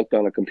they looked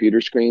on a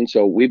computer screen.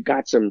 So we've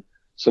got some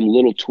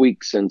little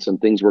tweaks and some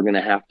things we're going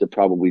to have to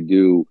probably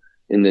do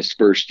in this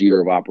first year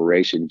of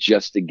operation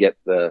just to get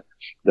the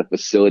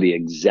facility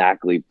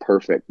exactly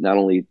perfect, not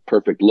only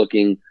perfect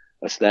looking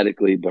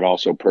aesthetically, but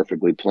also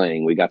perfectly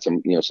playing. We got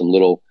some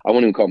little, I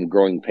won't even call them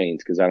growing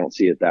pains because I don't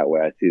see it that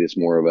way. I see this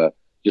more of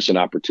just an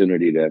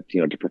opportunity to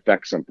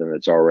perfect something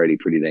that's already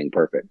pretty dang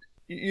perfect.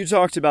 You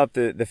talked about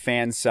the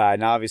fan side,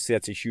 and obviously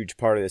that's a huge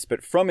part of this.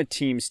 But from a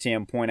team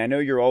standpoint, I know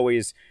you're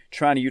always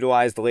trying to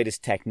utilize the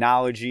latest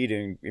technology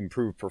to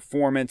improve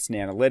performance and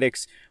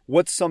analytics.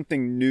 What's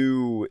something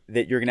new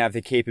that you're going to have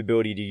the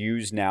capability to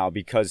use now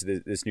because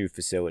of this new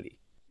facility?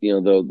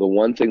 The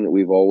one thing that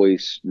we've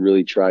always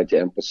really tried to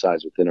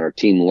emphasize within our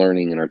team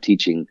learning and our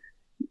teaching,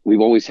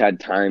 we've always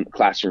had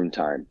classroom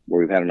time, where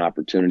we've had an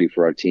opportunity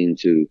for our team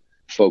to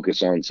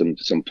focus on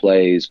some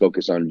plays,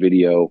 focus on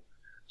video.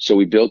 So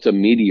we built a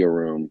media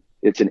room.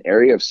 It's an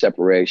area of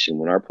separation.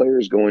 When our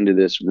players go into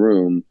this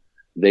room,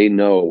 they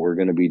know we're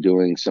going to be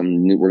doing some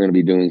learning. We're going to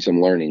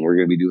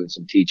be doing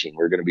some teaching.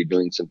 We're going to be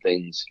doing some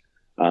things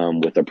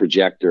with a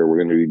projector.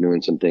 We're going to be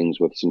doing some things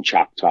with some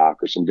chalk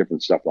talk or some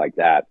different stuff like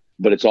that.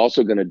 But it's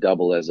also going to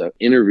double as an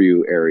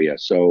interview area.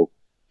 So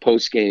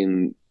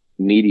post-game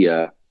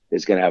media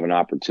is going to have an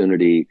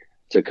opportunity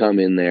to come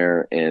in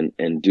there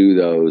and do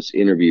those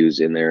interviews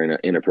in there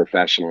in a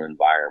professional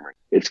environment.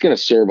 It's going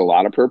to serve a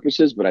lot of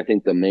purposes, but I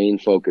think the main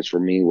focus for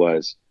me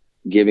was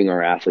giving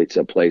our athletes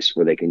a place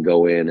where they can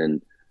go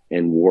in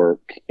and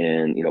work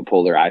and,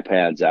 pull their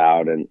iPads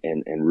out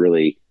and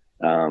really,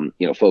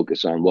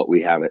 focus on what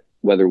we have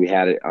whether we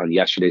had it on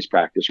yesterday's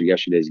practice or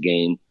yesterday's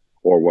game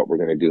or what we're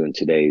going to do in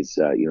today's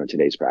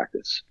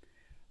practice.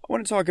 I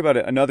want to talk about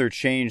another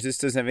change. This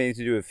doesn't have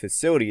anything to do with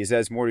facilities. It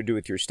has more to do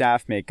with your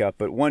staff makeup.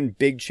 But one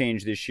big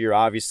change this year,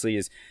 obviously,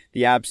 is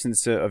the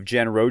absence of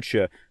Jen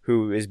Rocha,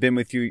 who has been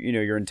with you,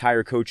 your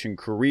entire coaching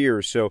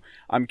career. So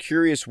I'm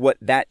curious what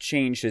that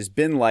change has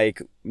been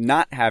like,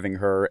 not having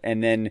her,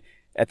 and then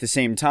at the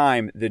same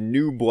time, the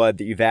new blood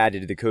that you've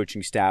added to the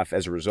coaching staff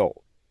as a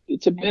result.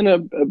 It's been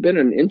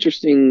an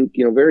interesting,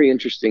 very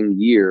interesting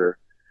year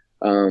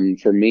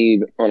for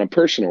me on a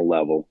personal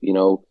level.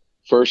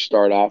 First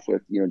start off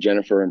with,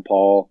 Jennifer and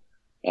Paul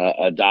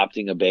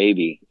adopting a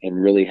baby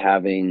and really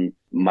having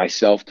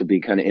myself to be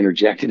kind of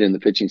interjected in the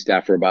pitching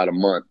staff for about a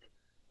month.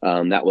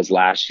 That was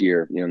last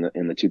year,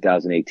 in the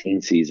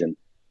 2018 season.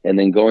 And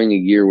then going a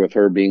year with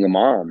her being a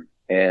mom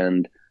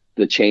and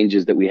the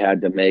changes that we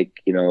had to make,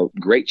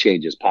 great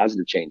changes,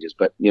 positive changes.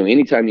 But,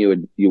 anytime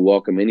you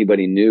welcome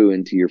anybody new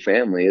into your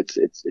family,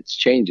 it's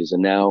changes.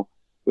 And now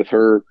with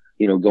her,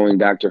 going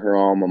back to her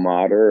alma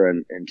mater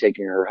and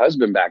taking her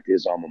husband back to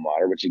his alma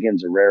mater, which again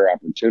is a rare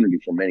opportunity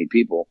for many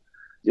people.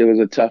 it was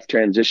a tough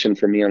transition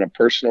for me on a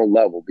personal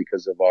level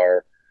because of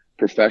our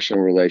professional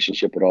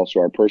relationship, but also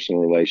our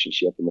personal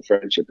relationship and the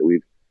friendship that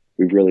we've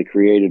really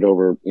created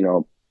over,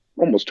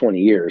 almost 20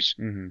 years.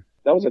 Mm-hmm.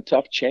 That was a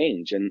tough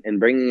change. And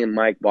bringing in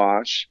Mike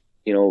Bosch,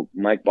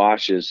 Mike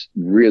Bosch is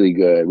really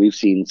good. We've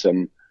seen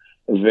some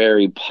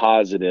very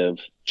positive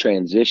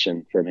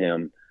transition from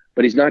him,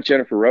 but he's not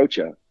Jennifer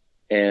Rocha.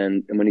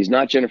 And when he's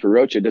not Jennifer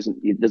Rocha,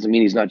 it doesn't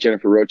mean he's not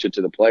Jennifer Rocha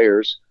to the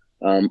players.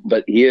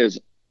 But he is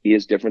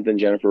different than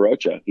Jennifer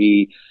Rocha.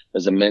 He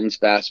is a men's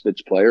fast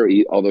pitch player.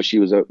 Although she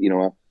was a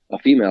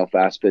female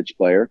fast pitch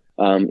player,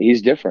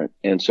 he's different.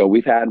 And so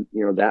we've had,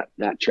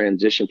 that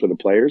transition for the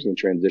players and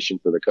transition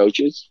for the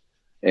coaches.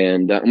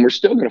 And we're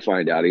still going to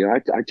find out.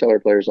 I tell our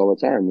players all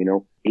the time,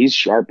 he's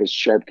sharp as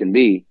sharp can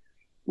be.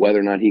 Whether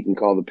or not he can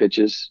call the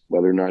pitches,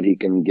 whether or not he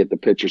can get the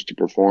pitchers to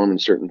perform in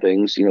certain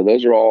things,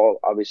 those are all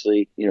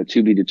obviously,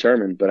 to be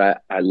determined.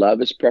 But I love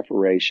his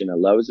preparation. I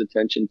love his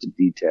attention to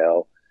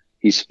detail.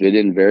 He's fit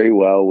in very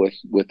well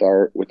with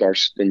our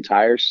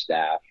entire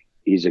staff.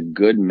 He's a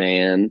good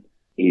man.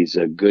 He's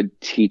a good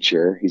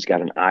teacher. He's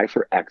got an eye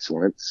for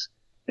excellence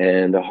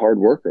and a hard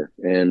worker.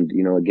 And,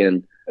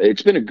 again,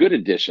 it's been a good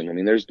addition. I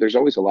mean, there's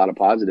always a lot of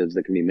positives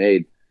that can be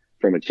made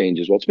from a change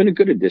as well. It's been a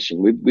good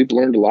addition. We've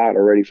learned a lot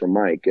already from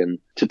Mike. And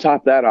to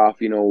top that off,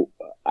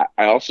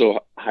 I also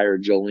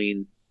hired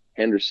Jolene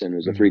Henderson,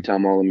 who's a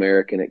 3-time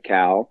All-American at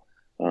Cal,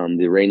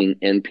 the reigning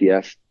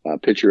NPF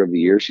pitcher of the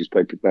year. She's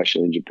played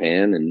professionally in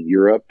Japan and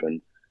Europe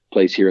and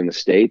plays here in the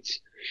States.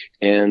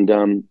 And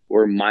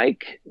where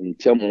Mike and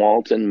Tim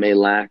Walton may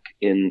lack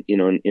in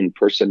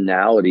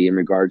personality in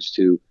regards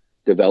to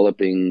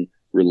developing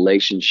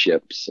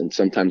relationships and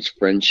sometimes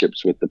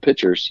friendships with the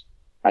pitchers,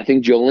 I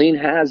think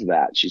Jolene has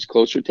that. She's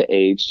closer to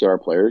age to our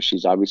players.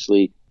 She's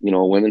obviously,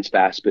 a women's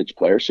fast pitch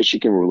player, so she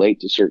can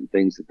relate to certain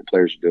things that the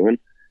players are doing.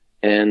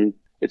 And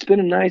it's been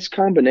a nice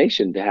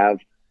combination to have,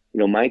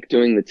 Mike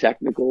doing the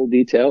technical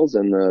details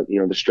and the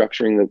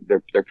structuring of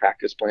their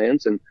practice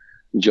plans, and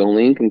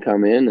Jolene can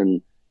come in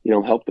and,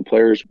 help the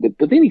players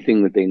with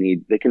anything that they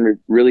need. They can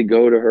really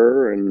go to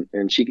her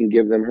and she can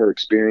give them her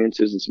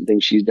experiences and some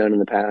things she's done in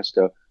the past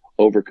to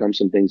overcome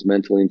some things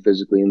mentally and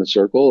physically in the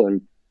circle.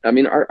 And I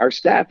mean, our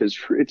staff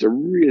it's a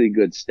really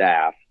good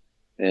staff.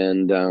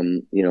 And,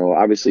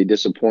 obviously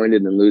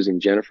disappointed in losing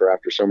Jennifer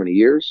after so many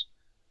years,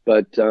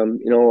 but,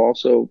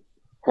 also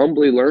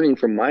humbly learning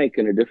from Mike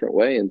in a different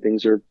way. And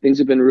things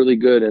have been really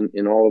good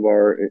in all of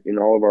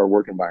our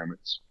work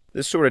environments.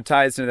 This sort of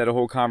ties into that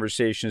whole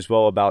conversation as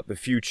well about the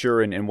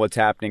future and what's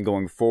happening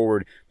going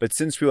forward. But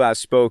since we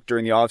last spoke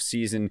during the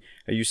offseason,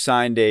 you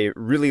signed a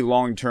really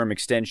long-term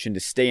extension to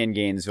stay in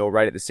Gainesville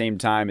right at the same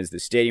time as the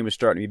stadium was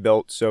starting to be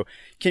built. So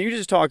can you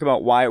just talk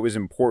about why it was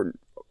important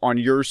on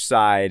your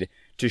side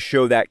to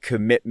show that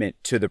commitment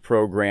to the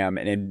program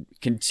and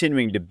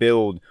continuing to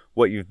build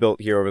what you've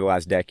built here over the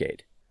last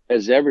decade?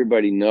 As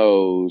everybody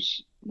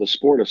knows, the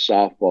sport of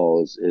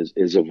softball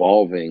is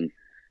evolving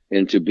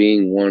into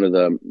being one of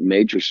the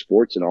major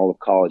sports in all of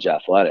college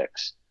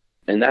athletics.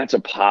 And that's a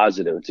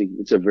positive.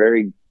 It's a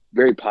very,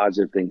 very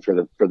positive thing for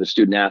the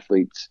student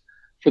athletes,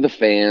 for the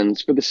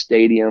fans, for the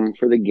stadium,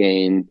 for the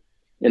game,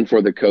 and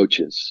for the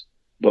coaches.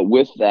 But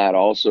with that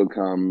also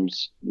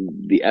comes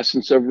the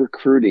essence of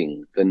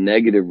recruiting, the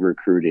negative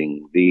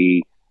recruiting,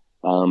 the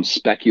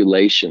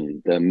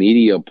speculation, the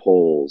media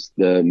polls,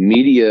 the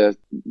media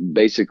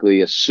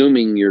basically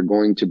assuming you're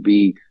going to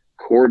be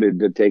courted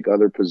to take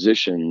other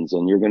positions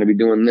and you're going to be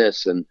doing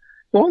this and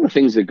all the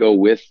things that go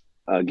with,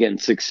 again,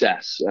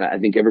 success. I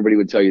think everybody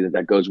would tell you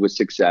that goes with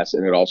success,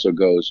 and it also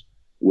goes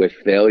with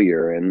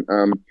failure. And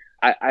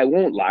I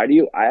won't lie to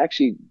you.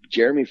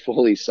 Jeremy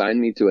Foley signed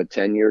me to a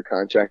 10-year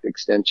contract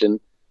extension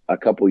a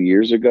couple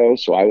years ago.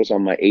 So I was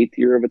on my 8th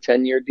year of a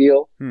 10-year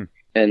deal.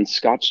 And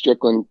Scott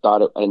Strickland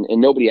thought it, and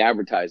nobody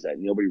advertised that.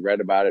 Nobody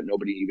read about it.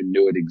 Nobody even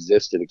knew it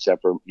existed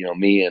except for,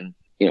 me and,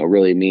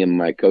 really me and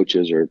my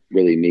coaches, or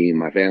really me and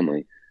my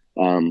family.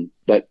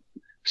 But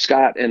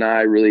Scott and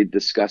I really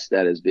discussed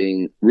that as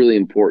being really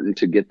important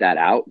to get that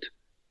out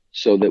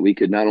so that we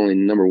could not only,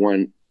 number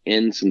one,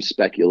 end some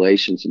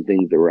speculation, some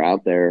things that were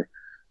out there,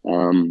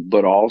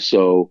 but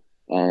also,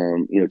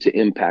 to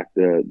impact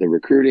the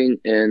recruiting.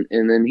 And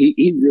then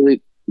he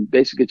really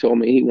basically told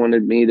me he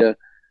wanted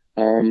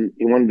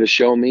to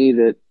show me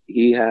that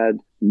he had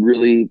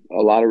really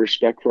a lot of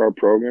respect for our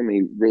program.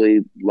 He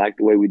really liked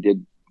the way we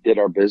did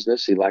our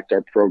business. He liked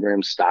our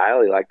program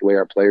style. He liked the way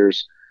our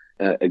players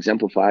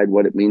exemplified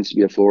what it means to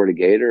be a Florida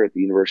Gator at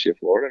the University of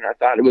Florida. And I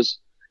thought it was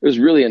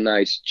really a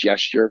nice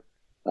gesture.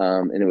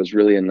 And it was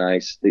really a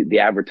nice, the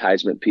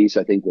advertisement piece,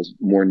 I think, was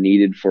more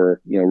needed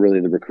for,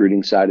 really the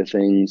recruiting side of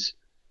things.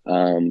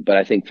 But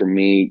I think for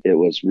me, it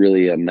was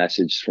really a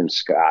message from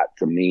Scott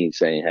to me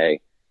saying,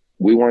 hey,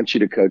 we want you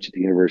to coach at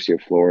the University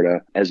of Florida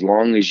as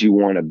long as you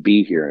want to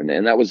be here.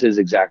 And that was his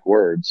exact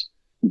words.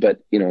 But,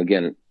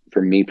 again,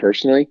 for me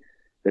personally,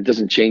 that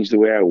doesn't change the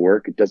way I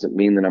work. It doesn't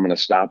mean that I'm going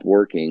to stop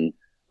working.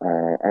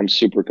 I'm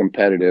super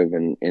competitive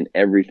in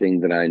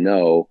everything that I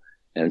know.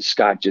 And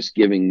Scott just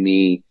giving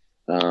me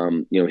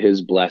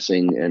his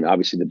blessing, and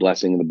obviously the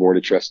blessing of the board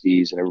of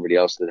trustees and everybody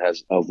else that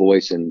has a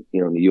voice in the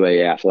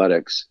UAA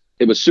athletics.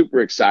 It was super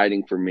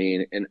exciting for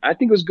me. And I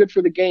think it was good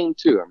for the game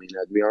too. I mean,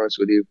 to be honest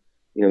with you,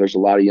 there's a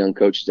lot of young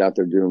coaches out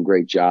there doing a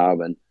great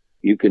job, and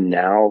you can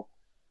now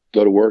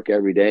go to work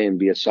every day and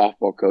be a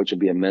softball coach and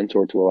be a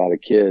mentor to a lot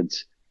of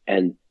kids.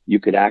 And you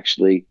could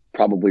actually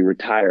probably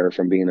retire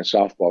from being a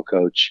softball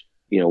coach,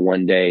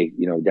 one day,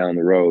 down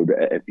the road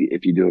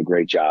if you do a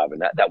great job.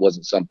 And that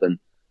wasn't something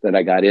that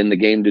I got in the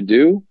game to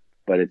do,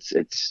 but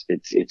it's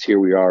here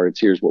we are.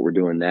 Here's what we're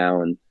doing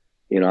now. And,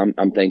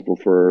 I'm thankful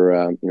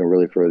for,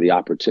 really for the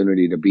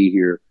opportunity to be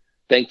here.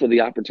 Thankful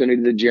the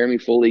opportunity that Jeremy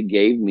Foley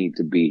gave me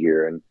to be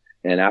here.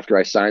 And after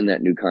I signed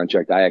that new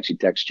contract, I actually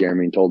texted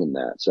Jeremy and told him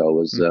that. So it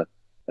was,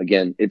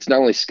 again, it's not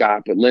only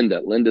Scott, but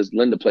Linda.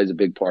 Linda plays a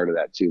big part of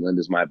that too.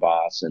 Linda's my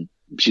boss, and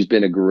she's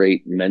been a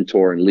great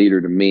mentor and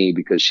leader to me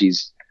because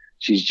she's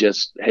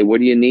just, hey, what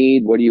do you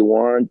need? What do you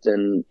want?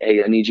 And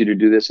hey, I need you to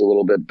do this a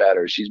little bit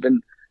better. She's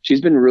been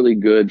really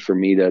good for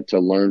me to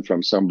learn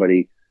from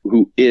somebody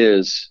who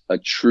is a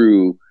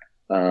true,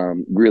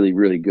 really,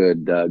 really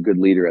good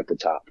leader at the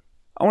top.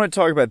 I want to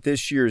talk about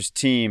this year's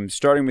team,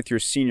 starting with your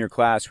senior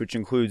class, which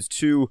includes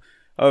two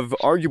of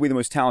arguably the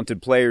most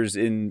talented players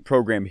in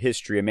program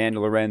history, Amanda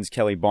Lorenz,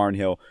 Kelly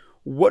Barnhill.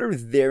 What are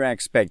their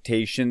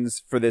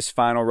expectations for this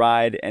final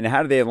ride, and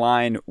how do they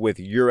align with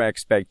your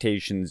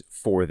expectations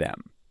for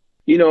them?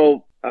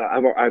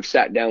 I've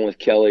sat down with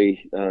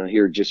Kelly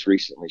here just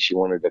recently. She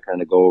wanted to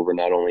kind of go over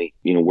not only,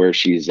 where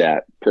she's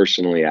at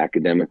personally,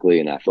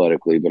 academically, and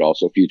athletically, but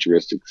also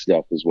futuristic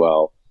stuff as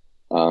well.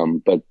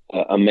 But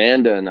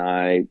Amanda and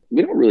I,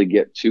 we don't really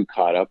get too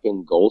caught up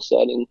in goal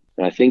setting.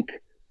 And I think,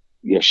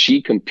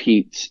 she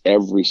competes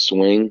every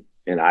swing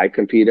and I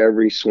compete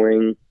every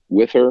swing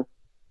with her.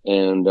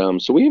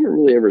 And so we haven't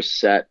really ever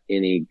set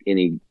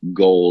any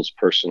goals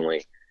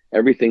personally.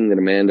 Everything that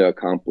Amanda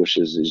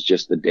accomplishes is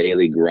just the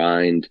daily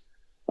grind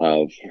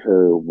of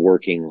her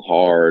working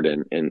hard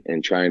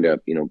and trying to,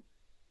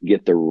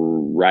 get the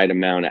right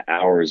amount of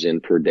hours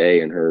in per day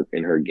in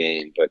her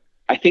game. But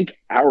I think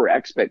our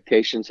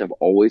expectations have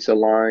always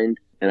aligned.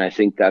 And I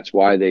think that's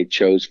why they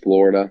chose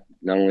Florida,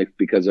 not only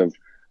because of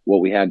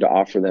what we had to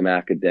offer them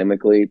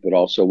academically, but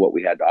also what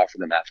we had to offer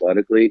them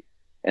athletically.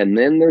 And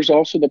then there's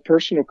also the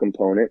personal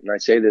component. And I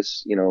say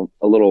this,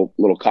 a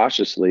little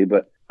cautiously,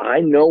 but I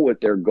know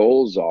what their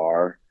goals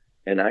are,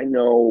 and I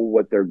know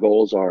what their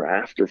goals are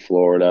after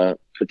Florida,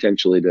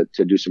 potentially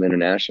to do some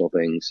international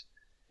things.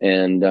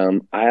 And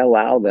I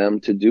allow them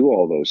to do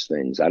all those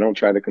things. I don't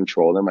try to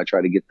control them. I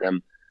try to get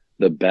them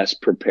the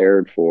best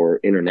prepared for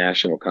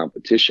international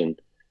competition.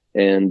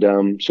 And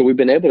so we've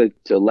been able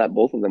to let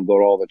both of them go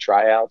to all the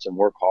tryouts and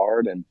work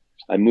hard. And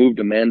I moved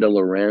Amanda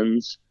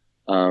Lorenz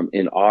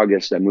in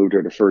August. I moved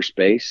her to first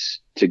base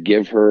to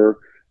give her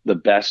the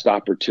best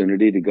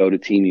opportunity to go to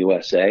Team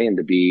USA and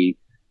to be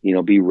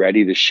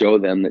ready to show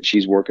them that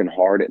she's working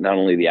hard at not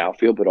only the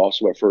outfield, but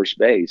also at first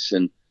base.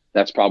 And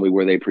that's probably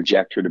where they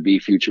project her to be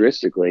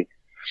futuristically.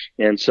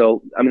 And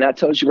so, that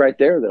tells you right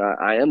there that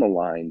I am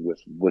aligned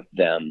with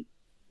them.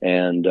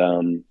 And,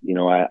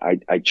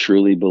 I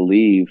truly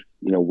believe,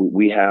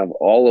 we have,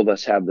 all of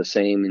us have the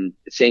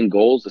same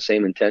goals, the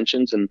same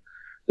intentions, and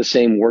the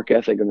same work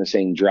ethic and the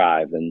same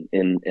drive.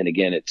 And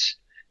again,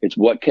 it's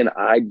what can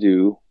I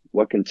do?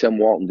 What can Tim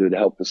Walton do to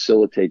help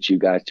facilitate you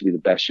guys to be the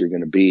best you're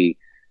going to be?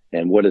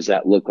 And what does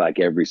that look like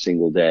every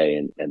single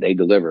day? And they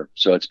deliver.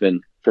 So it's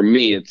been, for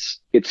me,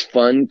 it's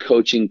fun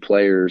coaching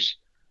players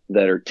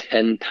that are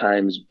 10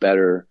 times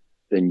better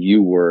than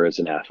you were as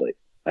an athlete.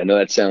 I know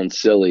that sounds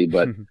silly,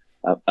 but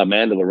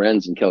Amanda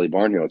Lorenz and Kelly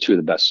Barnhill are two of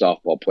the best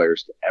softball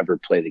players to ever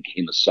play the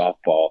game of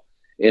softball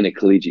in a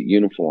collegiate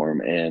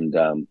uniform. And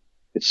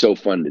it's so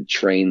fun to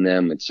train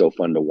them. It's so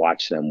fun to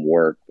watch them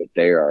work, but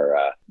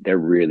they're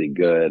really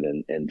good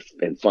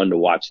and fun to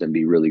watch them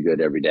be really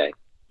good every day.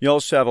 You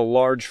also have a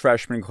large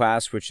freshman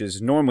class, which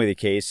is normally the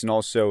case, and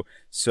also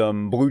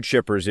some blue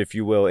chippers, if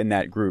you will, in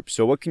that group.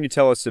 So what can you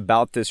tell us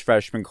about this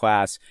freshman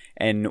class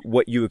and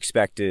what you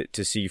expect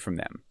to see from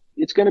them?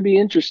 It's going to be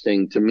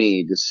interesting to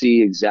me to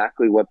see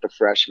exactly what the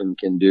freshmen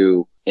can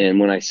do. And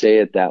when I say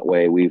it that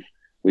way,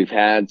 we've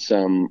had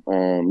some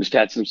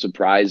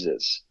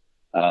surprises.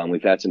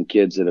 We've had some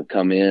kids that have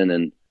come in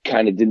and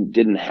kind of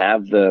didn't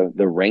have the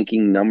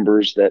ranking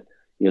numbers that,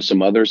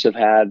 some others have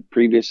had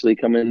previously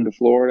come into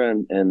Florida.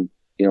 And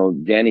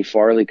Danny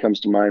Farley comes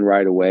to mind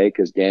right away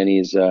because Danny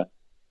is, a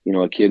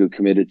kid who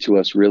committed to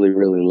us really,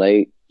 really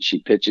late.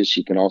 She pitches.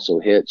 She can also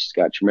hit. She's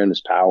got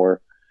tremendous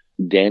power.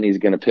 Danny's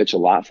going to pitch a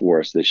lot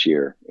for us this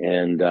year,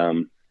 and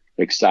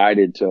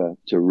excited to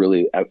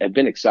really. I've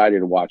been excited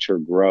to watch her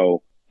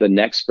grow. The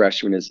next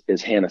freshman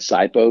is Hannah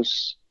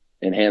Sipos,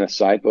 and Hannah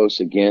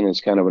Sipos again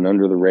is kind of an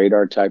under the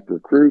radar type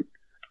recruit,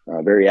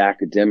 very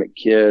academic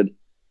kid,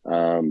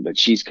 but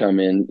she's come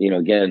in,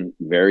 again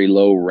very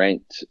low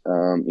ranked,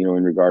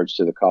 in regards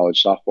to the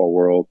college softball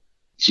world.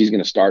 She's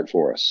going to start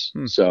for us,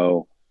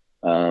 so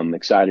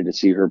excited to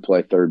see her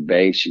play third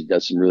base. She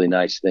does some really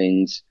nice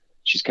things.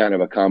 She's kind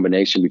of a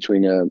combination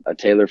between a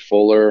Taylor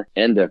Fuller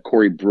and a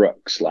Corey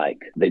Brooks. Like,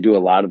 they do a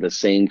lot of the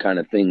same kind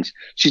of things.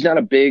 She's not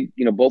a big,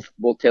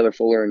 both Taylor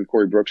Fuller and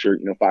Corey Brooks are,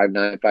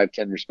 5'9",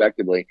 5'10"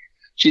 respectively.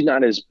 She's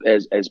not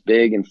as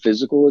big and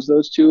physical as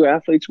those two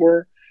athletes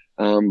were.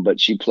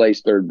 But she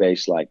plays third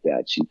base like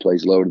that. She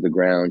plays low to the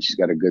ground. She's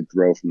got a good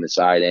throw from the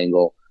side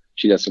angle.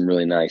 She does some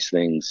really nice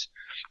things.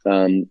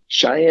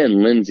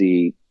 Cheyenne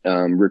Lindsay,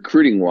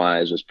 recruiting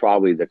wise, was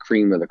probably the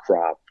cream of the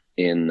crop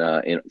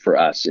for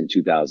us in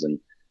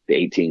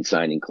 2018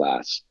 signing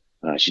class.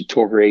 She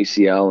tore her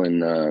ACL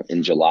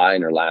in July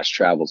in her last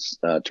travel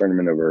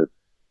tournament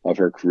of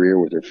her career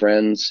with her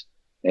friends,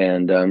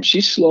 and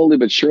she's slowly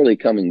but surely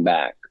coming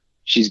back.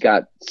 She's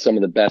got some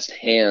of the best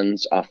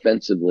hands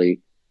offensively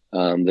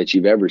that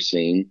you've ever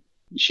seen.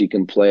 She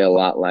can play a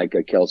lot like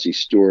a Kelsey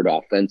Stewart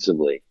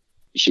offensively.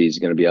 She's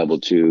going to be able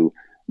to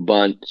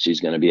bunt. She's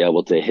going to be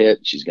able to hit.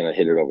 She's going to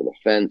hit it over the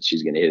fence.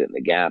 She's going to hit it in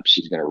the gap.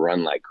 She's going to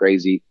run like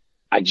crazy.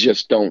 I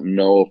just don't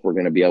know if we're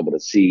going to be able to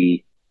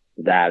see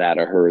that out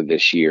of her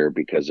this year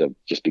because of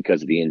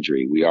the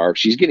injury.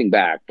 She's getting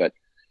back, but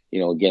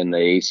again, the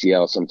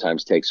ACL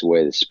sometimes takes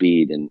away the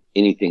speed, and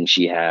anything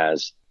she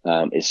has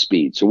is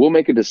speed. So we'll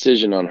make a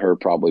decision on her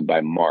probably by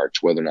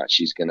March, whether or not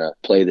she's going to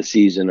play the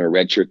season or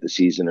redshirt the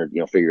season or,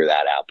 figure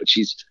that out. But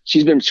she's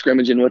been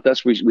scrimmaging with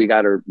us. We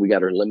got her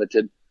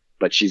limited,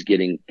 but she's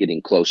getting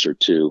closer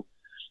too.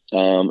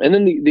 And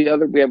then the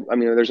other,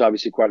 there's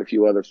obviously quite a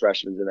few other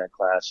freshmen in that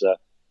class.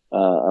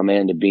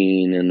 Amanda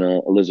Bean and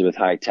Elizabeth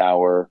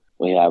Hightower.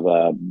 We have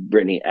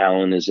Brittany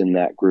Allen is in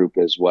that group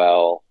as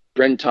well.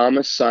 Bren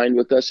Thomas signed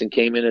with us and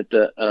came in at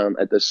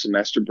the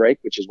semester break,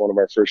 which is one of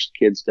our first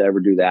kids to ever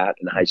do that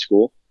in high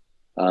school.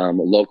 A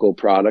local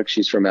product.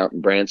 She's from out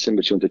in Branson,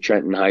 but she went to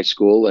Trenton High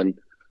School, and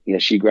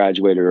she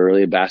graduated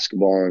early. A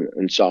basketball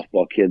and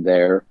softball kid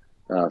there.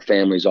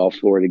 Family's all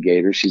Florida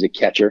Gators. She's a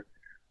catcher.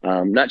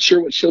 Not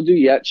sure what she'll do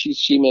yet.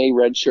 She may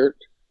redshirt.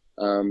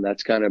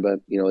 That's kind of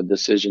a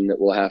decision that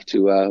we'll have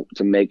to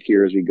make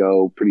here as we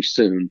go pretty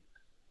soon.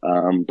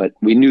 But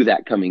we knew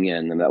that coming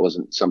in, and that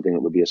wasn't something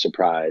that would be a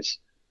surprise.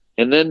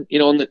 And then,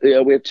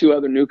 we have two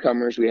other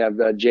newcomers. We have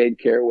Jade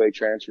Caraway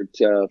transferred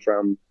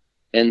from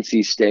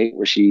NC State,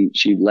 where she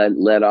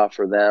led off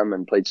for them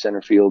and played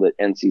center field at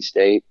NC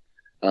State.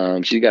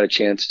 She's got a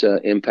chance to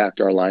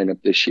impact our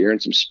lineup this year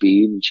and some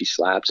speed, and she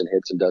slaps and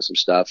hits and does some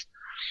stuff.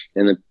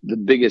 And the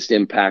biggest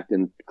impact,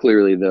 and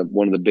clearly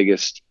one of the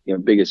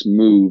biggest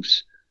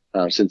moves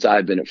since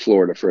I've been at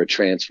Florida for a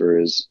transfer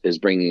is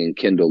bringing in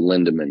Kendall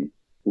Lindemann,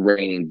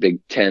 reigning Big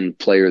Ten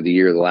Player of the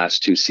Year the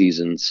last 2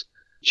 seasons.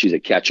 She's a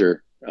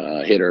catcher,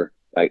 hitter.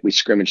 We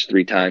scrimmaged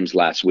 3 times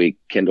last week.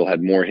 Kendall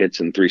had more hits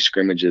in 3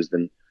 scrimmages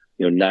than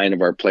 9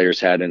 of our players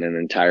had in an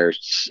entire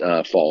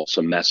fall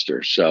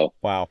semester. So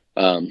wow,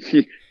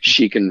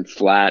 she can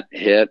flat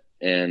hit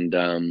and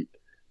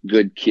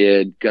good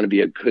kid, going to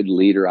be a good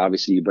leader.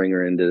 Obviously, you bring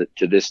her into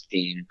this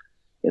team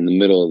in the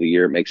middle of the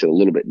year, it makes it a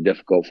little bit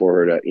difficult for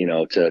her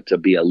to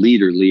be a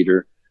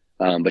leader.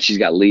 But she's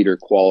got leader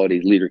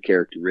qualities, leader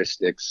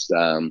characteristics,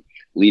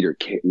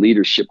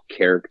 leadership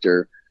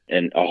character,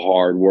 and a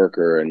hard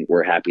worker. And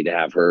we're happy to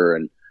have her,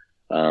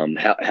 and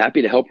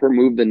happy to help her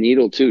move the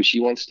needle too.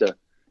 She wants to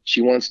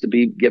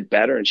get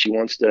better, and she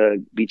wants to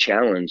be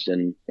challenged.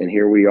 And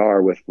here we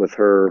are with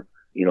her,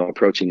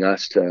 approaching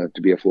us to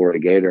be a Florida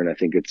Gator. And I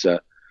think it's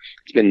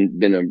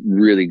been a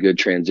really good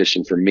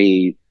transition for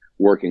me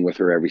working with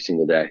her every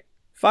single day.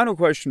 Final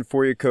question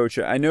for you, Coach.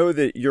 I know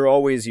that you're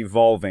always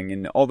evolving,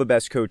 and all the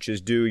best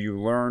coaches do. You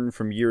learn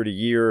from year to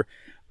year.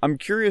 I'm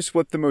curious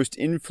what the most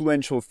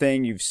influential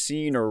thing you've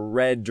seen or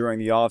read during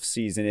the off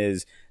season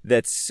is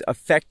that's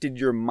affected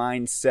your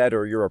mindset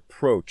or your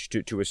approach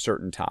to a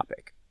certain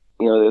topic.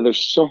 There's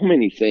so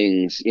many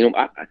things.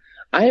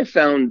 I have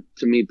found,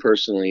 to me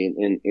personally,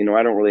 and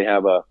I don't really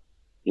have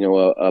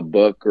a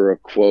book or a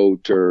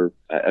quote, or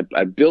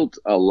I built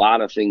a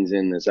lot of things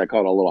in this. I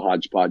call it a little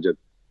hodgepodge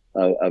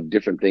of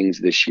different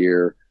things this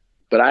year.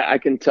 But I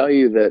can tell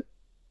you that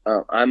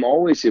I'm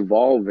always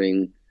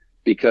evolving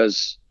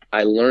because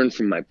I learn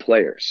from my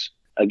players.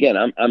 Again,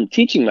 I'm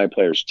teaching my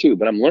players too,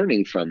 but I'm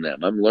learning from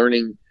them. I'm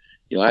learning,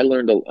 I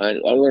learned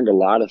a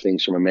lot of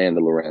things from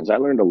Amanda Lorenz. I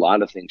learned a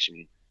lot of things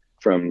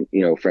from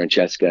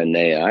Francesca and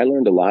Nea. I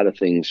learned a lot of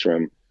things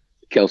from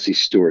Kelsey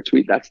Stewart.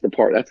 That's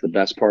the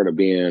best part of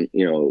being,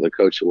 the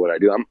coach of what I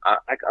do.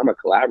 I'm a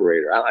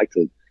collaborator. I like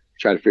to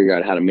try to figure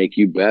out how to make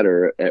you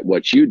better at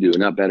what you do,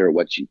 not better at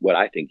what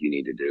I think you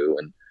need to do.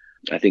 And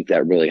I think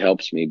that really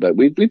helps me. But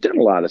we've done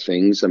a lot of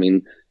things. I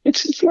mean,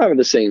 it's a lot of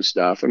the same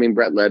stuff. I mean,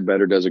 Brett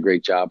Ledbetter does a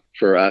great job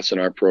for us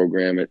and our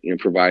program at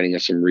providing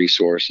us some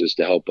resources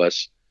to help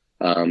us,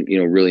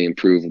 really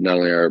improve not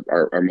only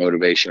our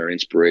motivation, our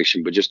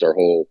inspiration, but just our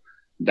whole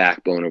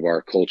backbone of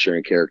our culture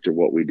and character of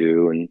what we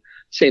do. And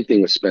same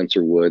thing with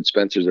Spencer Wood.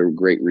 Spencer's a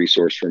great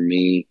resource for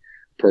me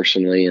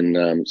personally,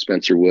 and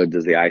Spencer Wood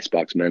does the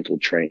Icebox mental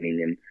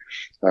training.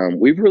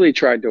 And we've really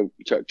tried to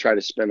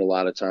spend a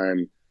lot of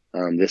time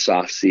this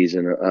off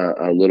season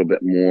a little bit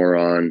more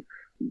on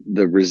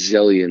the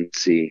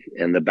resiliency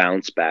and the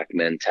bounce back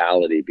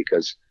mentality,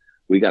 because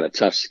we got a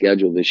tough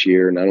schedule this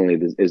year. Not only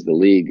is the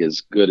league as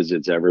good as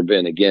it's ever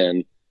been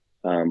again,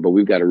 but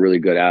we've got a really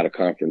good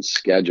out-of-conference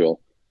schedule.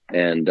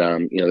 And,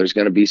 there's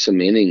going to be some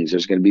innings.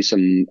 There's going to be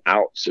some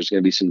outs. There's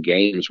going to be some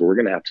games where we're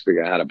going to have to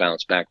figure out how to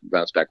bounce back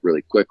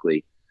really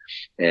quickly.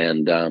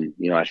 And,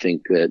 I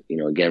think that,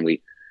 again,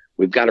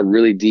 we've got a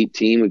really deep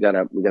team. We've got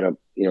a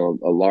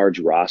large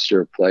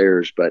roster of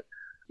players. But,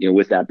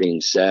 with that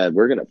being said,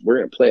 we're going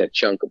to play a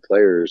chunk of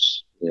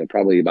players,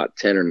 probably about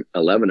 10 or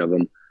 11 of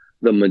them,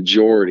 the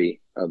majority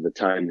of the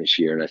time this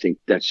year. And I think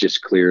that's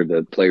just clear.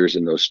 The players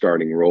in those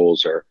starting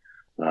roles are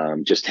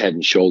just head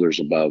and shoulders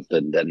above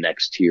the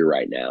next tier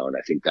right now. And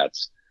I think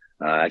that's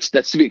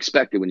to be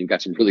expected when you've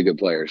got some really good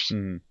players.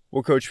 Mm-hmm.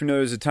 Well, Coach, we know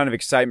there's a ton of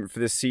excitement for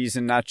this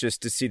season, not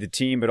just to see the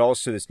team, but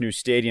also this new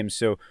stadium.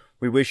 So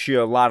we wish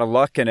you a lot of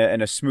luck and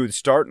a smooth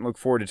start, and look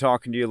forward to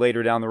talking to you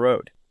later down the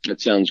road. That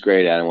sounds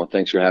great, Adam. Well,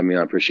 thanks for having me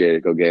on. I appreciate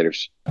it. Go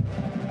Gators.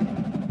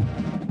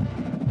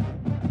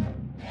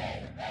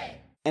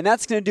 And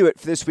that's going to do it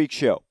for this week's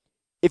show.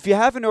 If you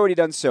haven't already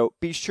done so,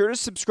 be sure to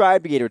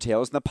subscribe to Gator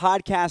Tales in the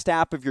podcast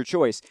app of your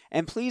choice,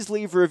 and please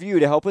leave a review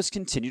to help us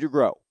continue to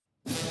grow.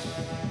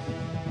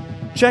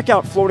 Check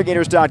out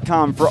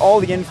FloridaGators.com for all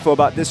the info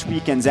about this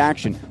weekend's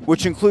action,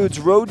 which includes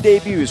road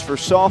debuts for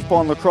softball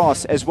and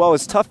lacrosse, as well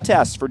as tough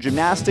tests for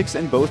gymnastics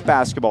and both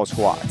basketball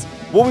squads.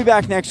 We'll be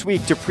back next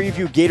week to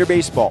preview Gator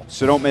baseball,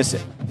 so don't miss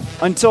it.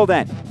 Until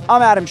then,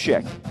 I'm Adam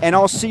Schick, and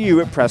I'll see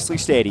you at Presley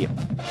Stadium.